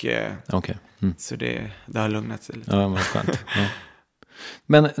och okay. Så det har lugnat sig lite. Ja, men skönt. Ja.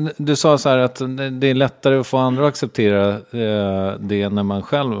 Men du sa så här att det är lättare att få andra att acceptera det när man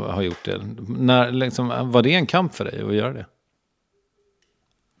själv har gjort det. Var det en kamp för dig att göra det?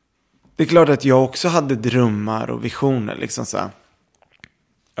 Det är klart att jag också hade drömmar och visioner liksom så här.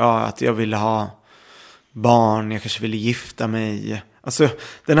 Ja, att jag ville ha barn, jag kanske ville gifta mig. Alltså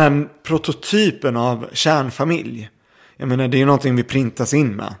den här prototypen av kärnfamilj. Jag menar, det är ju någonting vi printas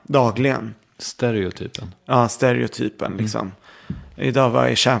in med dagligen. Stereotypen. Ja, stereotypen liksom. Idag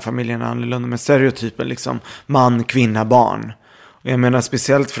var kärnfamiljen annorlunda, men stereotypen liksom man, kvinna, barn. Och jag menar,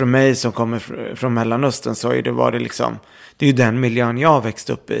 speciellt för mig som kommer från Mellanöstern så är det varit liksom, det är ju den miljön jag växt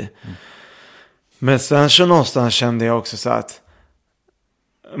upp i. Men sen så någonstans kände jag också så att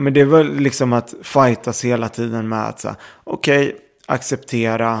men det var liksom att fightas hela tiden med att så okej,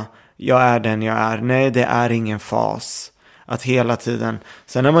 acceptera, jag är den jag är. Nej, det är ingen fas. Att hela tiden,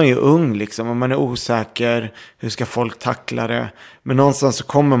 sen är man ju ung liksom och man är osäker, hur ska folk tackla det? Men någonstans så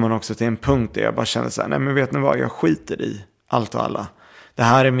kommer man också till en punkt där jag bara känner så här, nej men vet ni vad, jag skiter i allt och alla. Det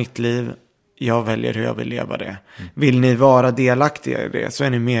här är mitt liv, jag väljer hur jag vill leva det. Vill ni vara delaktiga i det så är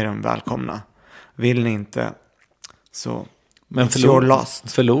ni mer än välkomna. Vill ni inte så... Men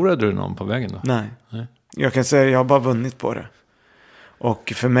förlorade du någon på vägen då? Nej. Jag kan säga att jag har bara vunnit på det.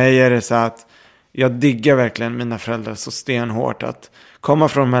 Och för mig är det så att jag diggar verkligen mina föräldrar så stenhårt. Att komma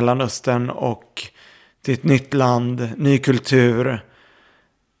från Mellanöstern och till ett nytt land, ny kultur.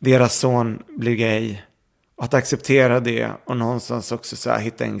 Deras son blir gay. Och att acceptera det och någonstans också så här,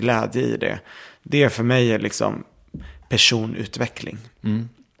 hitta en glädje i det. Det för mig är liksom personutveckling.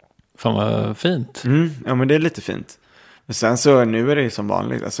 Fan vad fint. Ja, men det är lite fint. Men sen så nu är det som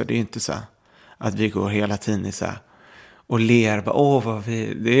vanligt. Alltså det är inte så att vi går hela tiden i så här och ler. Bara,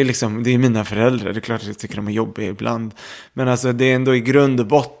 det är liksom, det är mina föräldrar. Det är klart att jag tycker de är jobbiga ibland. Men alltså det är ändå i grund och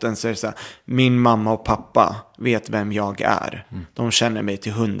botten så är det så här. Min mamma och pappa vet vem jag är. De känner mig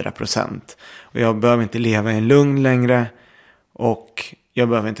till 100%. Och jag behöver inte leva i en lugn längre. Och jag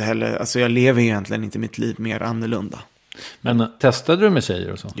behöver inte heller, alltså jag lever egentligen inte mitt liv mer annorlunda. Men testade du med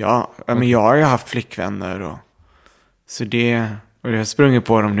tjejer och så? Ja, men jag har ju haft flickvänner och så det, och jag har sprungit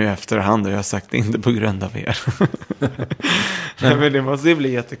på dem nu efterhand och jag har sagt det inte på grund av er. Nej, men det måste ju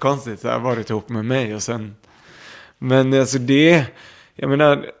bli jättekonstigt. Jag har varit ihop med mig och sen... Men alltså det... Jag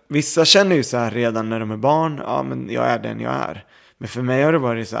menar, vissa känner ju så här redan när de är barn. Ja, men jag är den jag är. Men för mig har det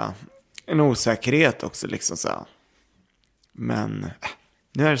varit så här en osäkerhet också liksom så här. Men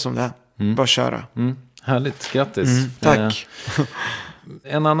nu är det som det är. Bara köra. Härligt, grattis. Tack.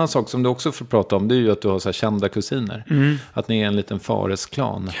 En annan sak som du också får prata om, det är ju att du har så här kända kusiner. Att ni är en liten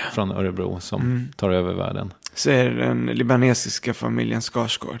Fares-klan från Örebro som tar över världen. Så är det den libanesiska familjen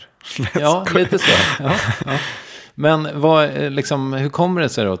Skarsgård. Ja, lite så. Ja. Men liksom, hur kommer det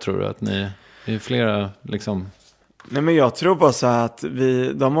sig då, tror du, att ni är flera liksom... Nej, men jag tror bara så här att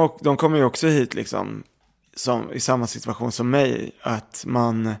de kommer ju också hit liksom som, i samma situation som mig, att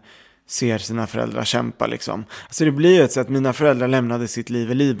man ser sina föräldrar kämpa liksom. Alltså det blir ju ett sätt, mina föräldrar lämnade sitt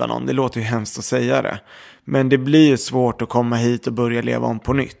liv i Libanon, det låter ju hemskt att säga det. Men det blir ju svårt att komma hit och börja leva om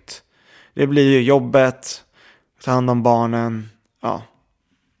på nytt. Det blir ju jobbet, ta hand om barnen, ja.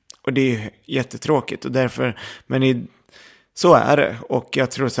 Och det är ju jättetråkigt och därför, så är det. Och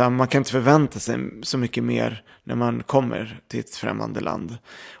jag tror så här, man kan inte förvänta sig så mycket mer när man kommer till ett främmande land.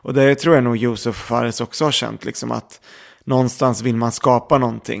 Och det tror jag nog Yusuf Fares också har känt, liksom att någonstans vill man skapa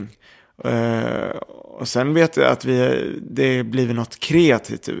någonting. Och sen vet jag att det blivit något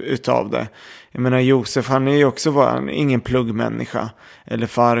kreativt utav det. Jag menar Yusuf, han är ju också ingen pluggmänniska. Eller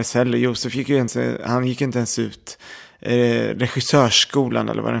Fares heller. Yusuf gick inte ens ut regissörsskolan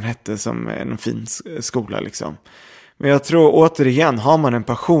eller vad den hette, som är en fin skola liksom. Men jag tror återigen, har man en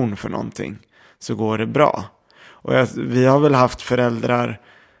passion för någonting så går det bra. Och vi har väl haft föräldrar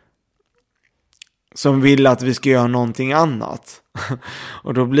som vill att vi ska göra någonting annat.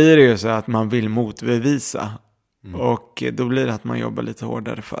 Och då blir det ju så att man vill motbevisa. Och då blir det att man jobbar lite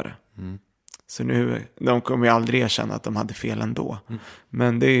hårdare för det. Så nu, de kommer ju aldrig erkänna att de hade fel ändå.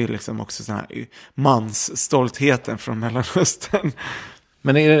 Men det är ju liksom också sån här mansstoltheten från Mellanöstern.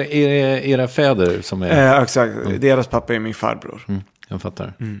 Men är det era fäder som är... Exakt, deras pappa är min farbror. Jag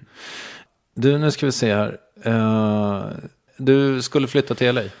fattar. Du, nu ska vi se här. Du skulle flytta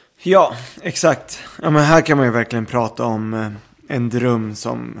till LA. Ja, exakt. Ja, men här kan man ju verkligen prata om en dröm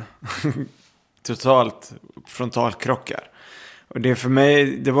som totalt frontalkrockar. Och det för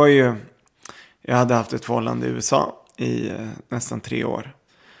mig, det var ju... Jag hade haft ett förhållande i USA i nästan 3 år.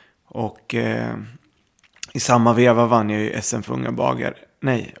 Och i samma veva vann jag ju SM för unga bagare.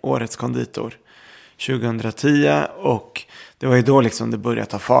 Nej, årets konditor 2010. Och det var ju då liksom det började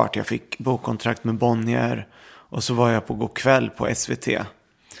ta fart. Jag fick bokkontrakt med Bonnier. Och så var jag på God kväll på SVT.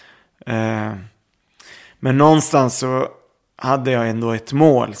 Men någonstans så hade jag ändå ett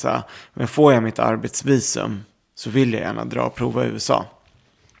mål. Så, men får jag mitt arbetsvisum så vill jag gärna dra och prova i USA.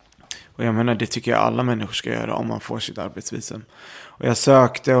 Och jag menar, det tycker jag alla människor ska göra om man får sitt arbetsvisum. Och jag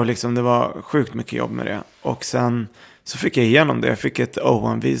sökte och liksom det var sjukt mycket jobb med det. Och sen så fick jag igenom det. Jag fick ett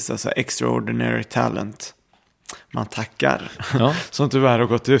O1-visa, så Extraordinary Talent. Man tackar. Ja. Som tyvärr har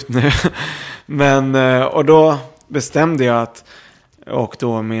gått ut nu. Men, och då bestämde jag att, och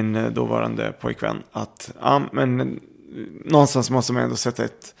då min dåvarande pojkvän, att men någonstans måste man ändå sätta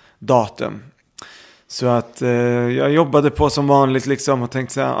ett datum. Så att jag jobbade på som vanligt liksom och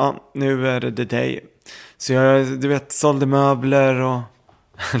tänkte så här, nu är det the day. Så jag, sålde möbler och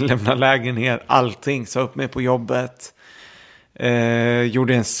lämnade lägenhet, allting. Så upp mig på jobbet.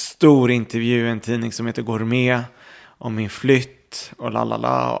 Gjorde en stor intervju i en tidning som heter Gourmet om min flytt och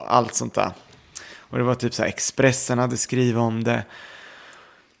lalala och allt sånt där. Och det var typ så här, Expressen hade skrivit om det.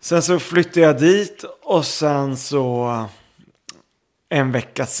 Sen så flyttade jag dit och sen så en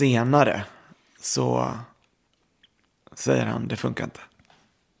vecka senare så säger han, det funkar inte.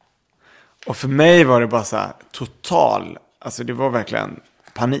 Och för mig var det bara så här total, alltså det var verkligen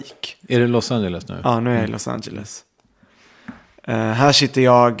panik. Är det Los Angeles nu? Ja, nu är jag i Los Angeles. Här sitter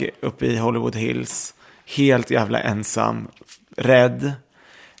jag uppe i Hollywood Hills, helt jävla ensam, rädd.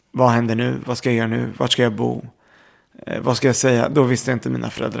 Vad händer nu? Vad ska jag göra nu? Vart ska jag bo? Vad ska jag säga? Då visste inte mina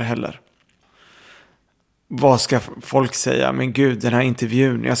föräldrar heller. Vad ska folk säga? Men gud, den här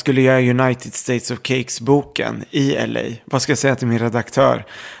intervjun. Jag skulle göra United States of Cakes-boken i LA. Vad ska jag säga till min redaktör?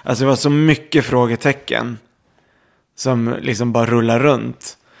 Alltså det var så mycket frågetecken som liksom bara rullar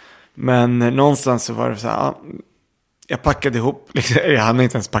runt. Men någonstans så var det så här, jag packade ihop. Liksom, jag hade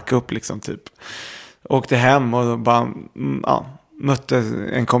inte ens packa upp liksom typ. Åkte hem och bara mötte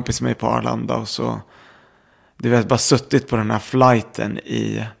en kompis med mig på Arlanda och så du vet, bara suttit på den här flighten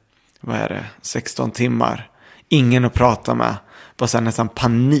i 16 timmar. Ingen att prata med. Bara så här nästan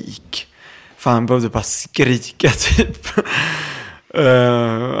panik. Fan, behövde bara skrika typ.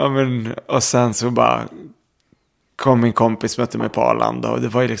 Och sen så bara kom min kompis, mötte mig på Arlanda. Och det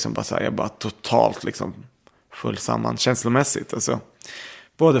var ju liksom bara så här, jag bara totalt liksom full samman känslomässigt. Alltså.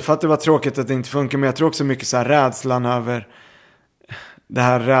 Både för att det var tråkigt att det inte funkar, men jag tror också mycket så här rädslan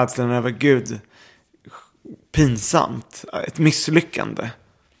över Gud. Pinsamt. Ett misslyckande.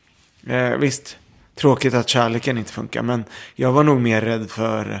 Visst, tråkigt att kärleken inte funkar, men jag var nog mer rädd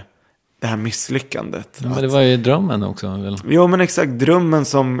för det här misslyckandet. Men det var ju drömmen också, väl? Jo, men exakt, drömmen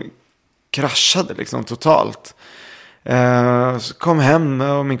som kraschade liksom totalt. Så kom hem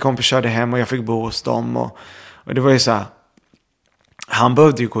och min kompis körde hem och jag fick bo hos dem och det var ju så här, han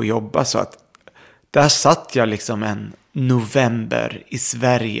behövde ju gå och jobba, så att där satt jag liksom en november i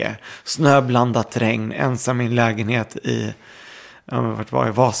Sverige, snöblandat regn, ensam i en lägenhet i vart var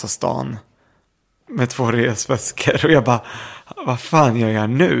jag? Vasastan, med 2 resväskor. Och jag bara, vad fan gör jag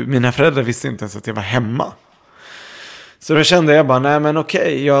nu? Mina föräldrar visste inte ens att jag var hemma. Så då kände jag bara, nej men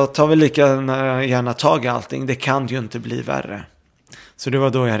okej, jag tar väl lika gärna tag i allting. Det kan ju inte bli värre. Så det var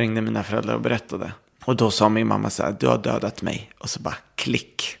då jag ringde mina föräldrar och berättade. Och då sa min mamma så här, du har dödat mig. Och så bara,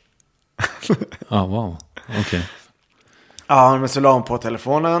 klick. Wow, okej. Ja, men så la hon på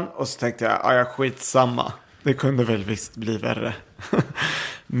telefonen. Och så tänkte jag, jag skitsamma. Det kunde väl visst bli värre.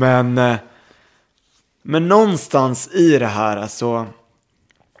 Men någonstans i det här så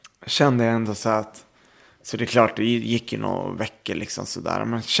kände jag ändå så att, så det är klart det gick ju några veckor liksom sådär,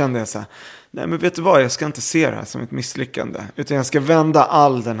 men kände jag så här, nej men vet du vad, jag ska inte se det här som ett misslyckande, utan jag ska vända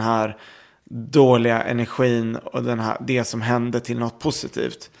all den här dåliga energin och det som hände till något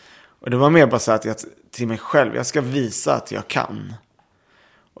positivt. Och det var mer bara så att till mig själv, jag ska visa att jag kan.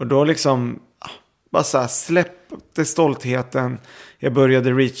 Och då liksom bara så här, släppte stoltheten. Jag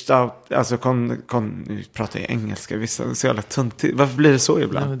började reach out. Alltså nu pratar jag engelska. Vissa är så jävla tunt. Varför blir det så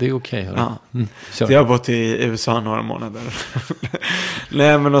ibland? Ja, det är okej. Ja. Jag har bott i USA några månader.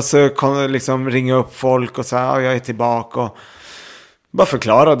 Nej, men och så liksom ringa upp folk och säga jag är tillbaka. Och bara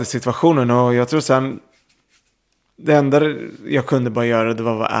förklarade situationen. Och jag tror sen det enda jag kunde bara göra, det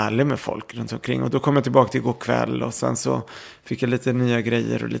var att vara ärlig med folk runt omkring. Och då kom jag tillbaka till igår kväll. Och sen så fick jag lite nya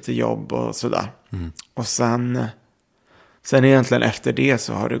grejer och lite jobb och sådär. Och sen egentligen efter det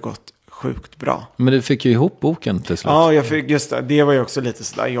så har det gått sjukt bra. Men du fick ju ihop boken till slut. Ja, jag fick just det. Det var ju också lite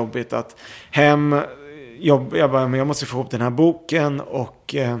sådär jobbigt att jag bara, men jag måste få ihop den här boken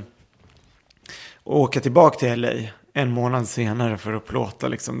och åka tillbaka till LA en månad senare för att plåta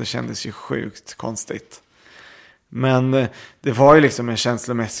liksom. Det kändes ju sjukt konstigt. Men det var ju liksom en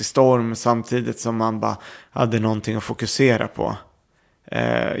känslomässig storm samtidigt som man bara hade någonting att fokusera på.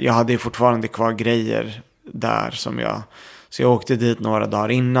 Jag hade ju fortfarande kvar grejer där så jag åkte dit några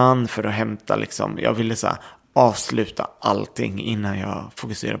dagar innan för att hämta liksom, jag ville så här avsluta allting innan jag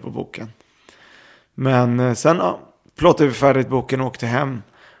fokuserade på boken. Men sen plåtade vi färdigt boken och åkte hem.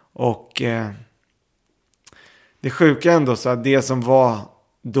 Och det sjuka ändå så att det som var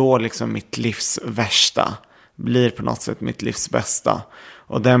då liksom mitt livs värsta blir på något sätt mitt livs bästa.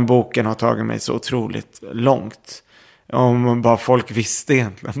 Och den boken har tagit mig så otroligt långt. Om bara folk visste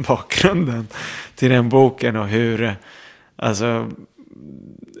egentligen bakgrunden till den boken och hur, alltså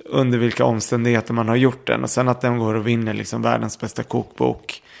under vilka omständigheter man har gjort den. Och sen att den går och vinner liksom världens bästa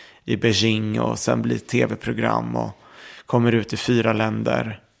kokbok i Beijing och sen blir tv-program och kommer ut i 4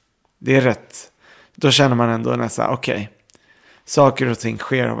 länder. Det är rätt. Då känner man ändå nästan, okej, saker och ting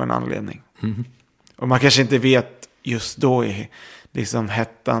sker av en anledning. Mm. Och man kanske inte vet just då i liksom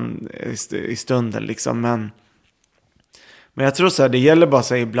hettan i stunden liksom, men jag tror så här, det gäller bara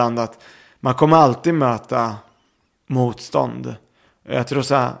så här ibland att man kommer alltid möta motstånd. Jag tror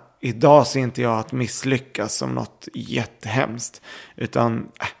så här, idag ser inte jag att misslyckas som något jättehemskt, utan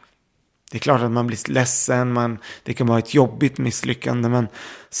det är klart att man blir ledsen, det kan vara ett jobbigt misslyckande, men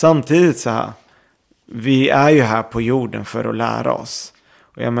samtidigt så här, vi är ju här på jorden för att lära oss.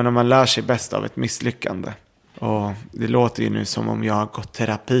 Och jag menar, man lär sig bäst av ett misslyckande. Och det låter ju nu som om jag har gått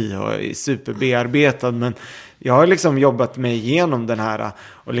terapi och är superbearbetad, men jag har liksom jobbat mig igenom den här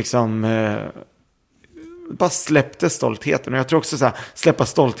och liksom bara släppte stoltheten. Och jag tror också så här, släppa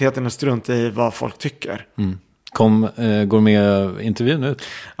stoltheten och strunta i vad folk tycker. Mm. Går med intervjun ut?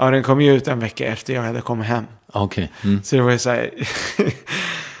 Ja, den kom ju ut en vecka efter jag hade kommit hem. Okay. Mm. Så det var ju så här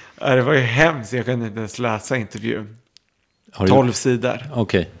ja, det var ju hemskt. Jag kunde inte ens läsa intervjun. 12 sidor.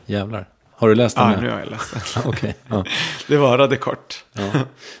 Okej, jävlar. Har du läst den? Ja, nu har jag läst den. Okej. Ja. Det varade kort. Ja.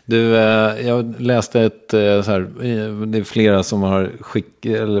 Du, jag läste så här, det är flera som har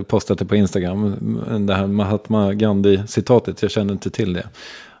eller postat det på Instagram. Det här Mahatma Gandhi-citatet, jag känner inte till det.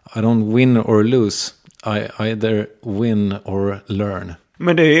 I don't win or lose, I either win or learn.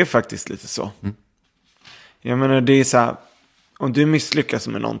 Men det är faktiskt lite så. Mm. Jag menar, det är så här, om du misslyckas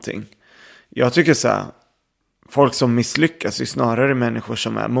med någonting. Jag tycker så här, folk som misslyckas är snarare människor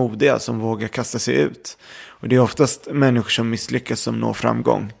som är modiga, som vågar kasta sig ut. Och det är oftast människor som misslyckas som når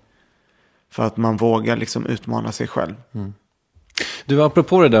framgång. För att man vågar liksom utmana sig själv. Mm. Du,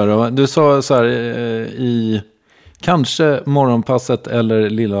 apropå det där då, du sa så här i kanske morgonpasset eller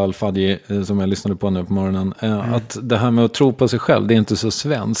Lilla Al-Fadji som jag lyssnade på nu på morgonen. Att det här med att tro på sig själv, det är inte så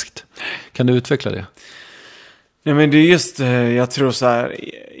svenskt. Kan du utveckla det? Nej, men det är just, jag tror så här,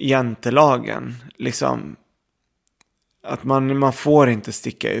 jantelagen, liksom, att man får inte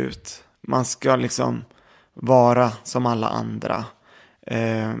sticka ut. Man ska liksom vara som alla andra.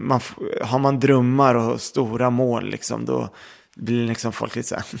 Har man drömmar och stora mål, liksom, då blir liksom folk lite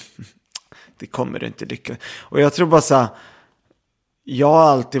så här, det kommer inte lyckas. Och jag tror bara så här, jag har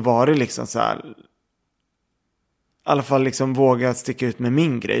alltid varit liksom så här, alla fall liksom våga sticka ut med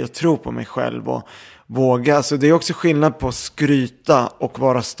min grej och tro på mig själv och våga. Så det är också skillnad på att skryta och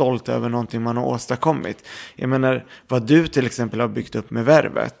vara stolt över någonting man har åstadkommit. Jag menar, vad du till exempel har byggt upp med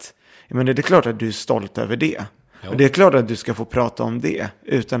Värvet. Jag menar, det är klart att du är stolt över det. Jo. Och det är klart att du ska få prata om det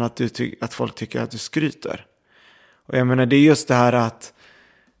utan att, att folk tycker att du skryter. Och jag menar, det är just det här att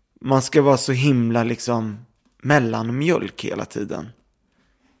man ska vara så himla liksom mellanmjölk hela tiden.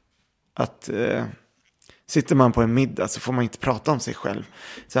 Att sitter man på en middag så får man inte prata om sig själv.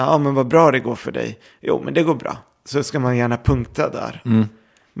 Så ja, men vad bra det går för dig. Jo, men det går bra. Så ska man gärna punkta där. Mm.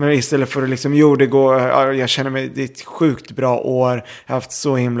 Men istället för att liksom, jag känner mig, det är ett sjukt bra år. Jag har haft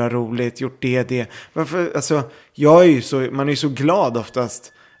så himla roligt, gjort det. Varför, alltså, man är ju så glad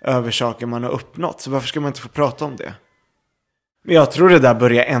oftast över saker man har uppnått. Så varför ska man inte få prata om det? Men jag tror det där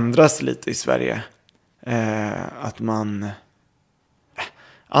börjar ändras lite i Sverige. Att man...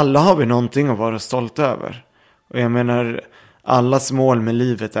 Alla har vi någonting att vara stolt över. Och jag menar, allas mål med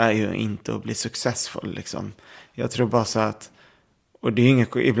livet är ju inte att bli successfull liksom. Jag tror bara så att, och det är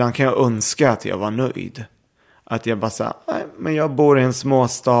inget, ibland kan jag önska att jag var nöjd. Att jag bara säger, nej, men jag bor i en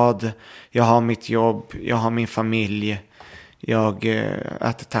småstad, jag har mitt jobb, jag har min familj, jag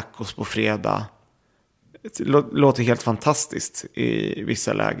äter tacos på fredag. Det låter helt fantastiskt i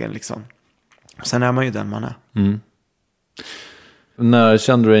vissa lägen liksom. Sen är man ju den man är. Mm. När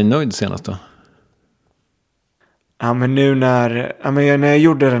kände du dig nöjd senast då? Ja, men nu när jag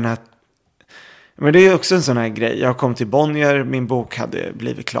gjorde den här... Men det är också en sån här grej. Jag kom till Bonnier, min bok hade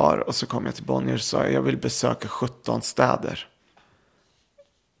blivit klar. Och så kom jag till Bonnier och sa jag vill besöka 17 städer.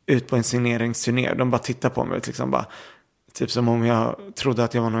 Ut på en signeringsturné. De bara tittade på mig liksom bara... Typ som om jag trodde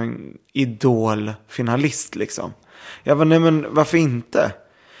att jag var någon idolfinalist liksom. Jag var nej men varför inte?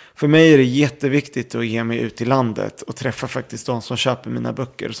 För mig är det jätteviktigt att ge mig ut i landet och träffa faktiskt de som köper mina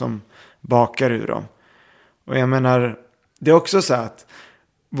böcker, som bakar ur dem. Och jag menar, det är också så att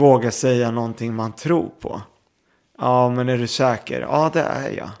våga säga någonting man tror på. Ja, men är du säker? Ja, det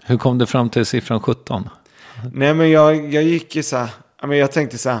är jag. Hur kom du fram till siffran 17? Nej, men jag gick ju så här, jag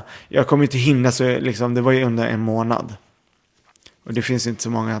tänkte så här, jag kommer inte hinna så liksom, det var ju under en månad. Och det finns inte så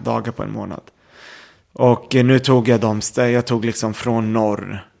många dagar på en månad. Och nu tog jag tog liksom från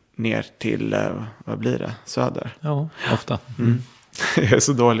norr ner till, vad blir det? Söder. Ja, ofta. Mm. Jag är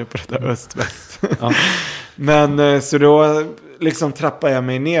så dålig på det där öst-väst. Ja. Men så då liksom trappade jag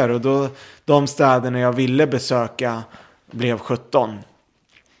mig ner och då de städerna jag ville besöka blev 17.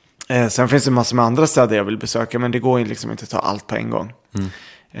 Sen finns det massor med andra städer jag vill besöka, men det går ju liksom inte att ta allt på en gång.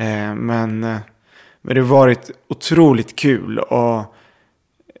 Mm. Men det har varit otroligt kul och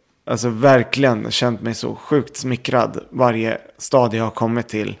alltså verkligen känt mig så sjukt smickrad varje stad jag har kommit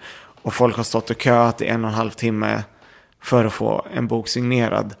till. Och folk har stått och köat i 1,5 timme för att få en bok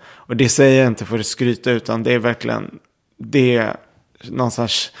signerad. Och det säger jag inte för att skryta, utan det är verkligen, det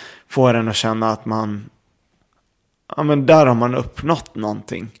någonstans får en att känna att man, ja men där har man uppnått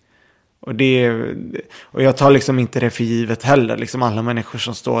någonting. Och jag tar liksom inte det för givet heller, liksom alla människor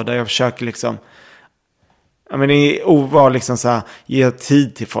som står där. Jag försöker liksom, ja men det är liksom så här, ge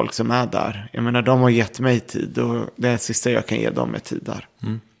tid till folk som är där. Jag menar, de har gett mig tid och det sista jag kan ge dem är tid där.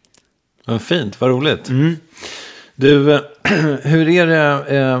 Mm. Vad fint, vad roligt. Mm. Du, hur är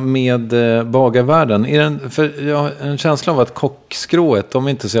det med bagarvärlden? För jag har en känsla av att kockskrået, de är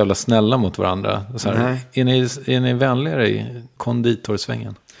inte så jävla snälla mot varandra. Så här, är ni vänligare i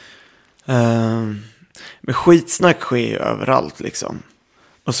konditorsvängen? Men skitsnack sker ju överallt liksom.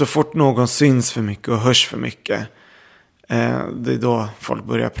 Och så fort någon syns för mycket och hörs för mycket, det är då folk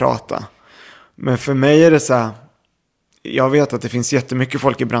börjar prata. Men för mig är det så här, jag vet att det finns jättemycket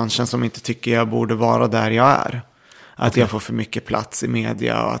folk i branschen som inte tycker jag borde vara där jag är. Att jag får för mycket plats i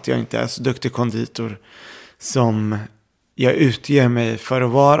media och att jag inte är så duktig konditor som jag utger mig för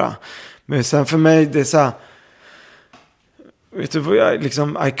att vara. Men sen för mig, det är så här, vet du vad, jag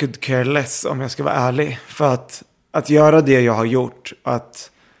liksom, I could care less om jag ska vara ärlig. För att göra det jag har gjort,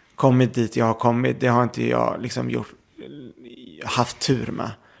 att kommit dit jag har kommit, det har inte jag liksom haft tur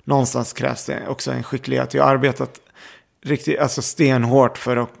med. Någonstans krävs det också en skicklighet. Jag har arbetat riktigt, alltså stenhårt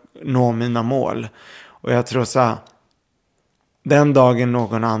för att nå mina mål. Och jag tror så här, den dagen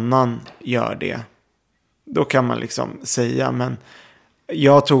någon annan gör det, då kan man liksom säga, men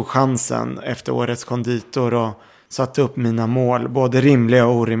jag tog chansen efter årets konditor och satte upp mina mål, både rimliga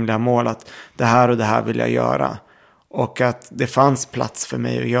och orimliga mål, att det här och det här vill jag göra. Och att det fanns plats för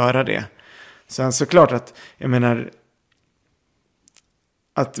mig att göra det. Sen såklart att, jag menar,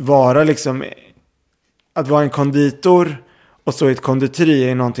 att vara en konditor och stå i ett konditori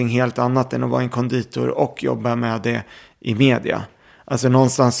är någonting helt annat än att vara en konditor och jobba med det i media. Alltså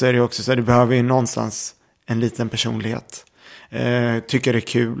någonstans är det också så att du behöver ju någonstans en liten personlighet. Tycker det är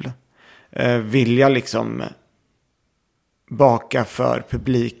kul. Vilja liksom baka för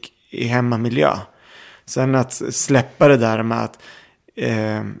publik i hemmamiljö. Sen att släppa det där med att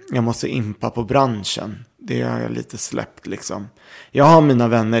jag måste impa på branschen. Det har jag lite släppt liksom. Jag har mina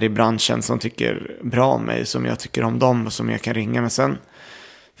vänner i branschen som tycker bra om mig. Som jag tycker om dem och som jag kan ringa. Men sen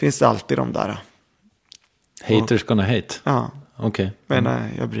finns det alltid de där. Haters gonna hate. Ja. Okej. Men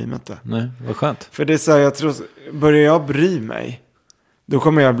nej, jag bryr mig inte. Nej, vad skönt. För det är så här, jag tror, börjar jag bry mig, då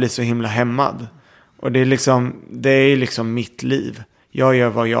kommer jag bli så himla hämmad. Och det är liksom mitt liv. Jag gör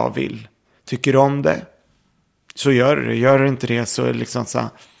vad jag vill. Tycker du om det, så gör det. Gör du inte det, så är det liksom så här,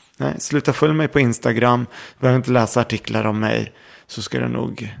 nej, sluta följa mig på Instagram. Behöver inte läsa artiklar om mig. Så ska det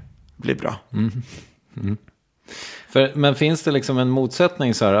nog bli bra. Men finns det liksom en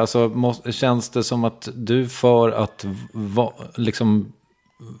motsättning så här? Alltså, känns det som att du för att liksom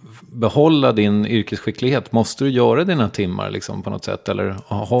behålla din yrkesskicklighet, måste du göra dina timmar liksom på något sätt? Eller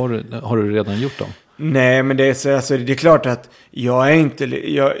har du redan gjort dem? Nej, men det är, så, alltså, det är klart att jag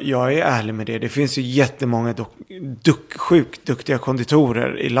är ärlig med det. Det finns ju jättemånga sjukt duktiga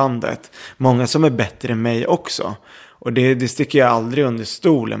konditorer i landet. Många som är bättre än mig också. Och det sticker jag aldrig under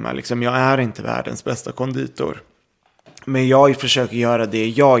stolen med. Liksom, jag är inte världens bästa konditor. Men jag försöker göra det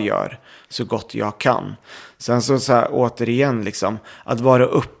jag gör så gott jag kan. Sen så här, återigen, liksom, att vara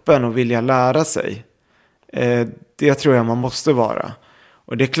öppen och vilja lära sig. Det tror jag man måste vara.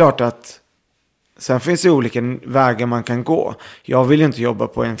 Och det är klart att sen finns det olika vägar man kan gå. Jag vill inte jobba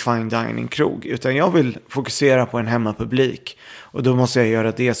på en fine dining-krog. Utan jag vill fokusera på en hemmapublik. Och då måste jag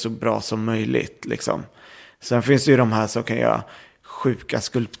göra det så bra som möjligt. Liksom. Sen finns det ju de här som kan göra sjuka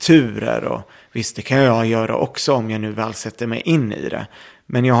skulpturer. Och visst, det kan jag göra också om jag nu väl sätter mig in i det.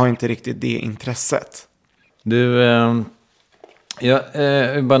 Men jag har inte riktigt det intresset. Du, jag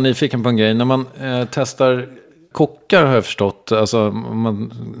är bara nyfiken på en grej. När man testar kockar har jag förstått. Alltså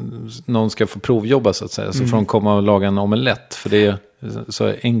om någon ska få provjobba så att säga. Så får de komma och laga en omelett. För det är så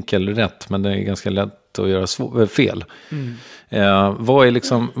enkel rätt. Men det är ganska lätt att göra fel. Vad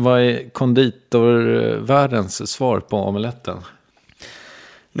är konditorvärldens svar på omeletten?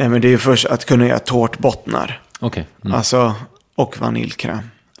 Nej, men det är ju först att kunna göra tårtbottnar. Okej. Alltså, och vaniljkräm.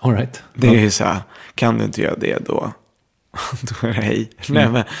 All right. Det är ju så här, kan du inte göra det då är det hej. Nej,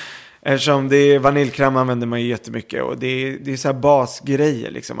 men eftersom det är vaniljkräm använder man ju jättemycket. Och det är så här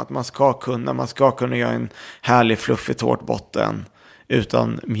basgrejer liksom. Att man ska kunna göra en härlig fluffig tårtbotten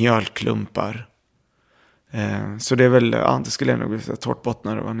utan mjölklumpar. Så det är väl, det skulle jag nog vilja säga,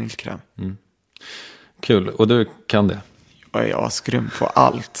 tårtbottnar och vaniljkräm. Kul, och du kan det? Jag är asgrym på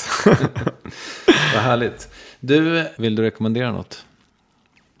allt. Vad härligt. Vill du rekommendera något?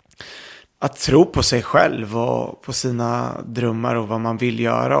 Att tro på sig själv och på sina drömmar och vad man vill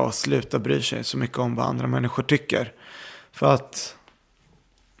göra. Och sluta bry sig så mycket om vad andra människor tycker. För att,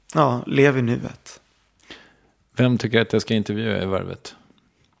 lev i nuet. Vem tycker att jag ska intervjua i Värvet?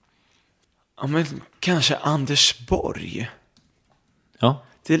 Ja, men kanske Anders Borg. Ja.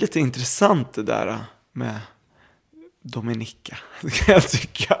 Det är lite intressant det där med Dominika, det kan jag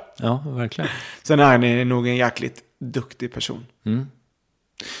tycka. Ja, verkligen. Sen är han nog en jäkligt duktig person.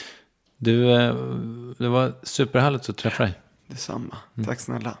 Du, det var superhärligt att träffa dig. Detsamma. Tack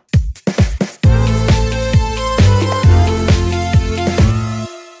snälla.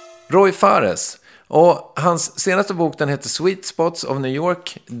 Roy Fares. Och hans senaste bok, den heter Sweet Spots of New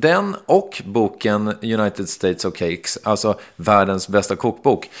York. Den och boken United States of Cakes, alltså världens bästa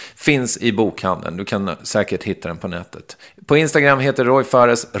kokbok, finns i bokhandeln. Du kan säkert hitta den på nätet. På Instagram heter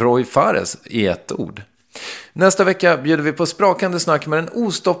Roy Fares i ett ord. Nästa vecka bjuder vi på sprakande snack med den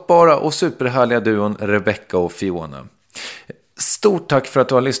ostoppbara och superhärliga duon Rebecca och Fiona. Stort tack för att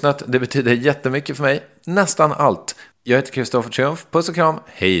du har lyssnat. Det betyder jättemycket för mig. Nästan allt. Jag heter Kristoffer Triumf. Puss och kram.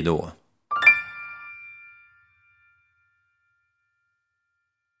 Hej då.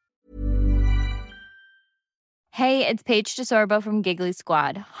 Hey, it's Paige DeSorbo from Giggly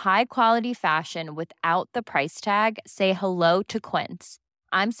Squad. High quality fashion without the price tag. Say hello to Quince.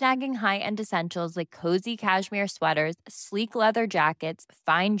 I'm snagging high-end essentials like cozy cashmere sweaters, sleek leather jackets,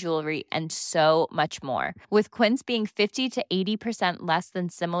 fine jewelry, and so much more. With Quince being 50 to 80% less than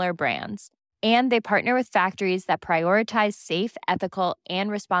similar brands. And they partner with factories that prioritize safe, ethical, and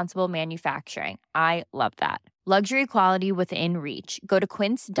responsible manufacturing. I love that. Luxury quality within reach. Go to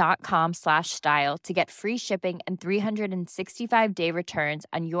quince.com/style to get free shipping and 365-day returns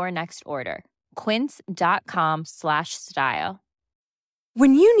on your next order. Quince.com/style.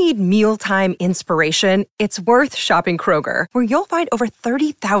 When you need mealtime inspiration, it's worth shopping Kroger, where you'll find over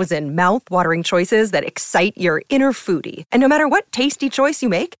 30,000 mouth-watering choices that excite your inner foodie. And no matter what tasty choice you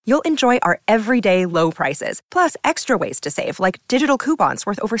make, you'll enjoy our everyday low prices, plus extra ways to save, like digital coupons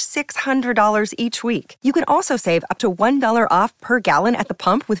worth over $600 each week. You can also save up to $1 off per gallon at the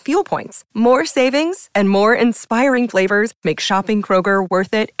pump with fuel points. More savings and more inspiring flavors make shopping Kroger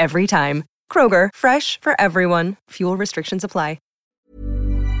worth it every time. Kroger, fresh for everyone. Fuel restrictions apply.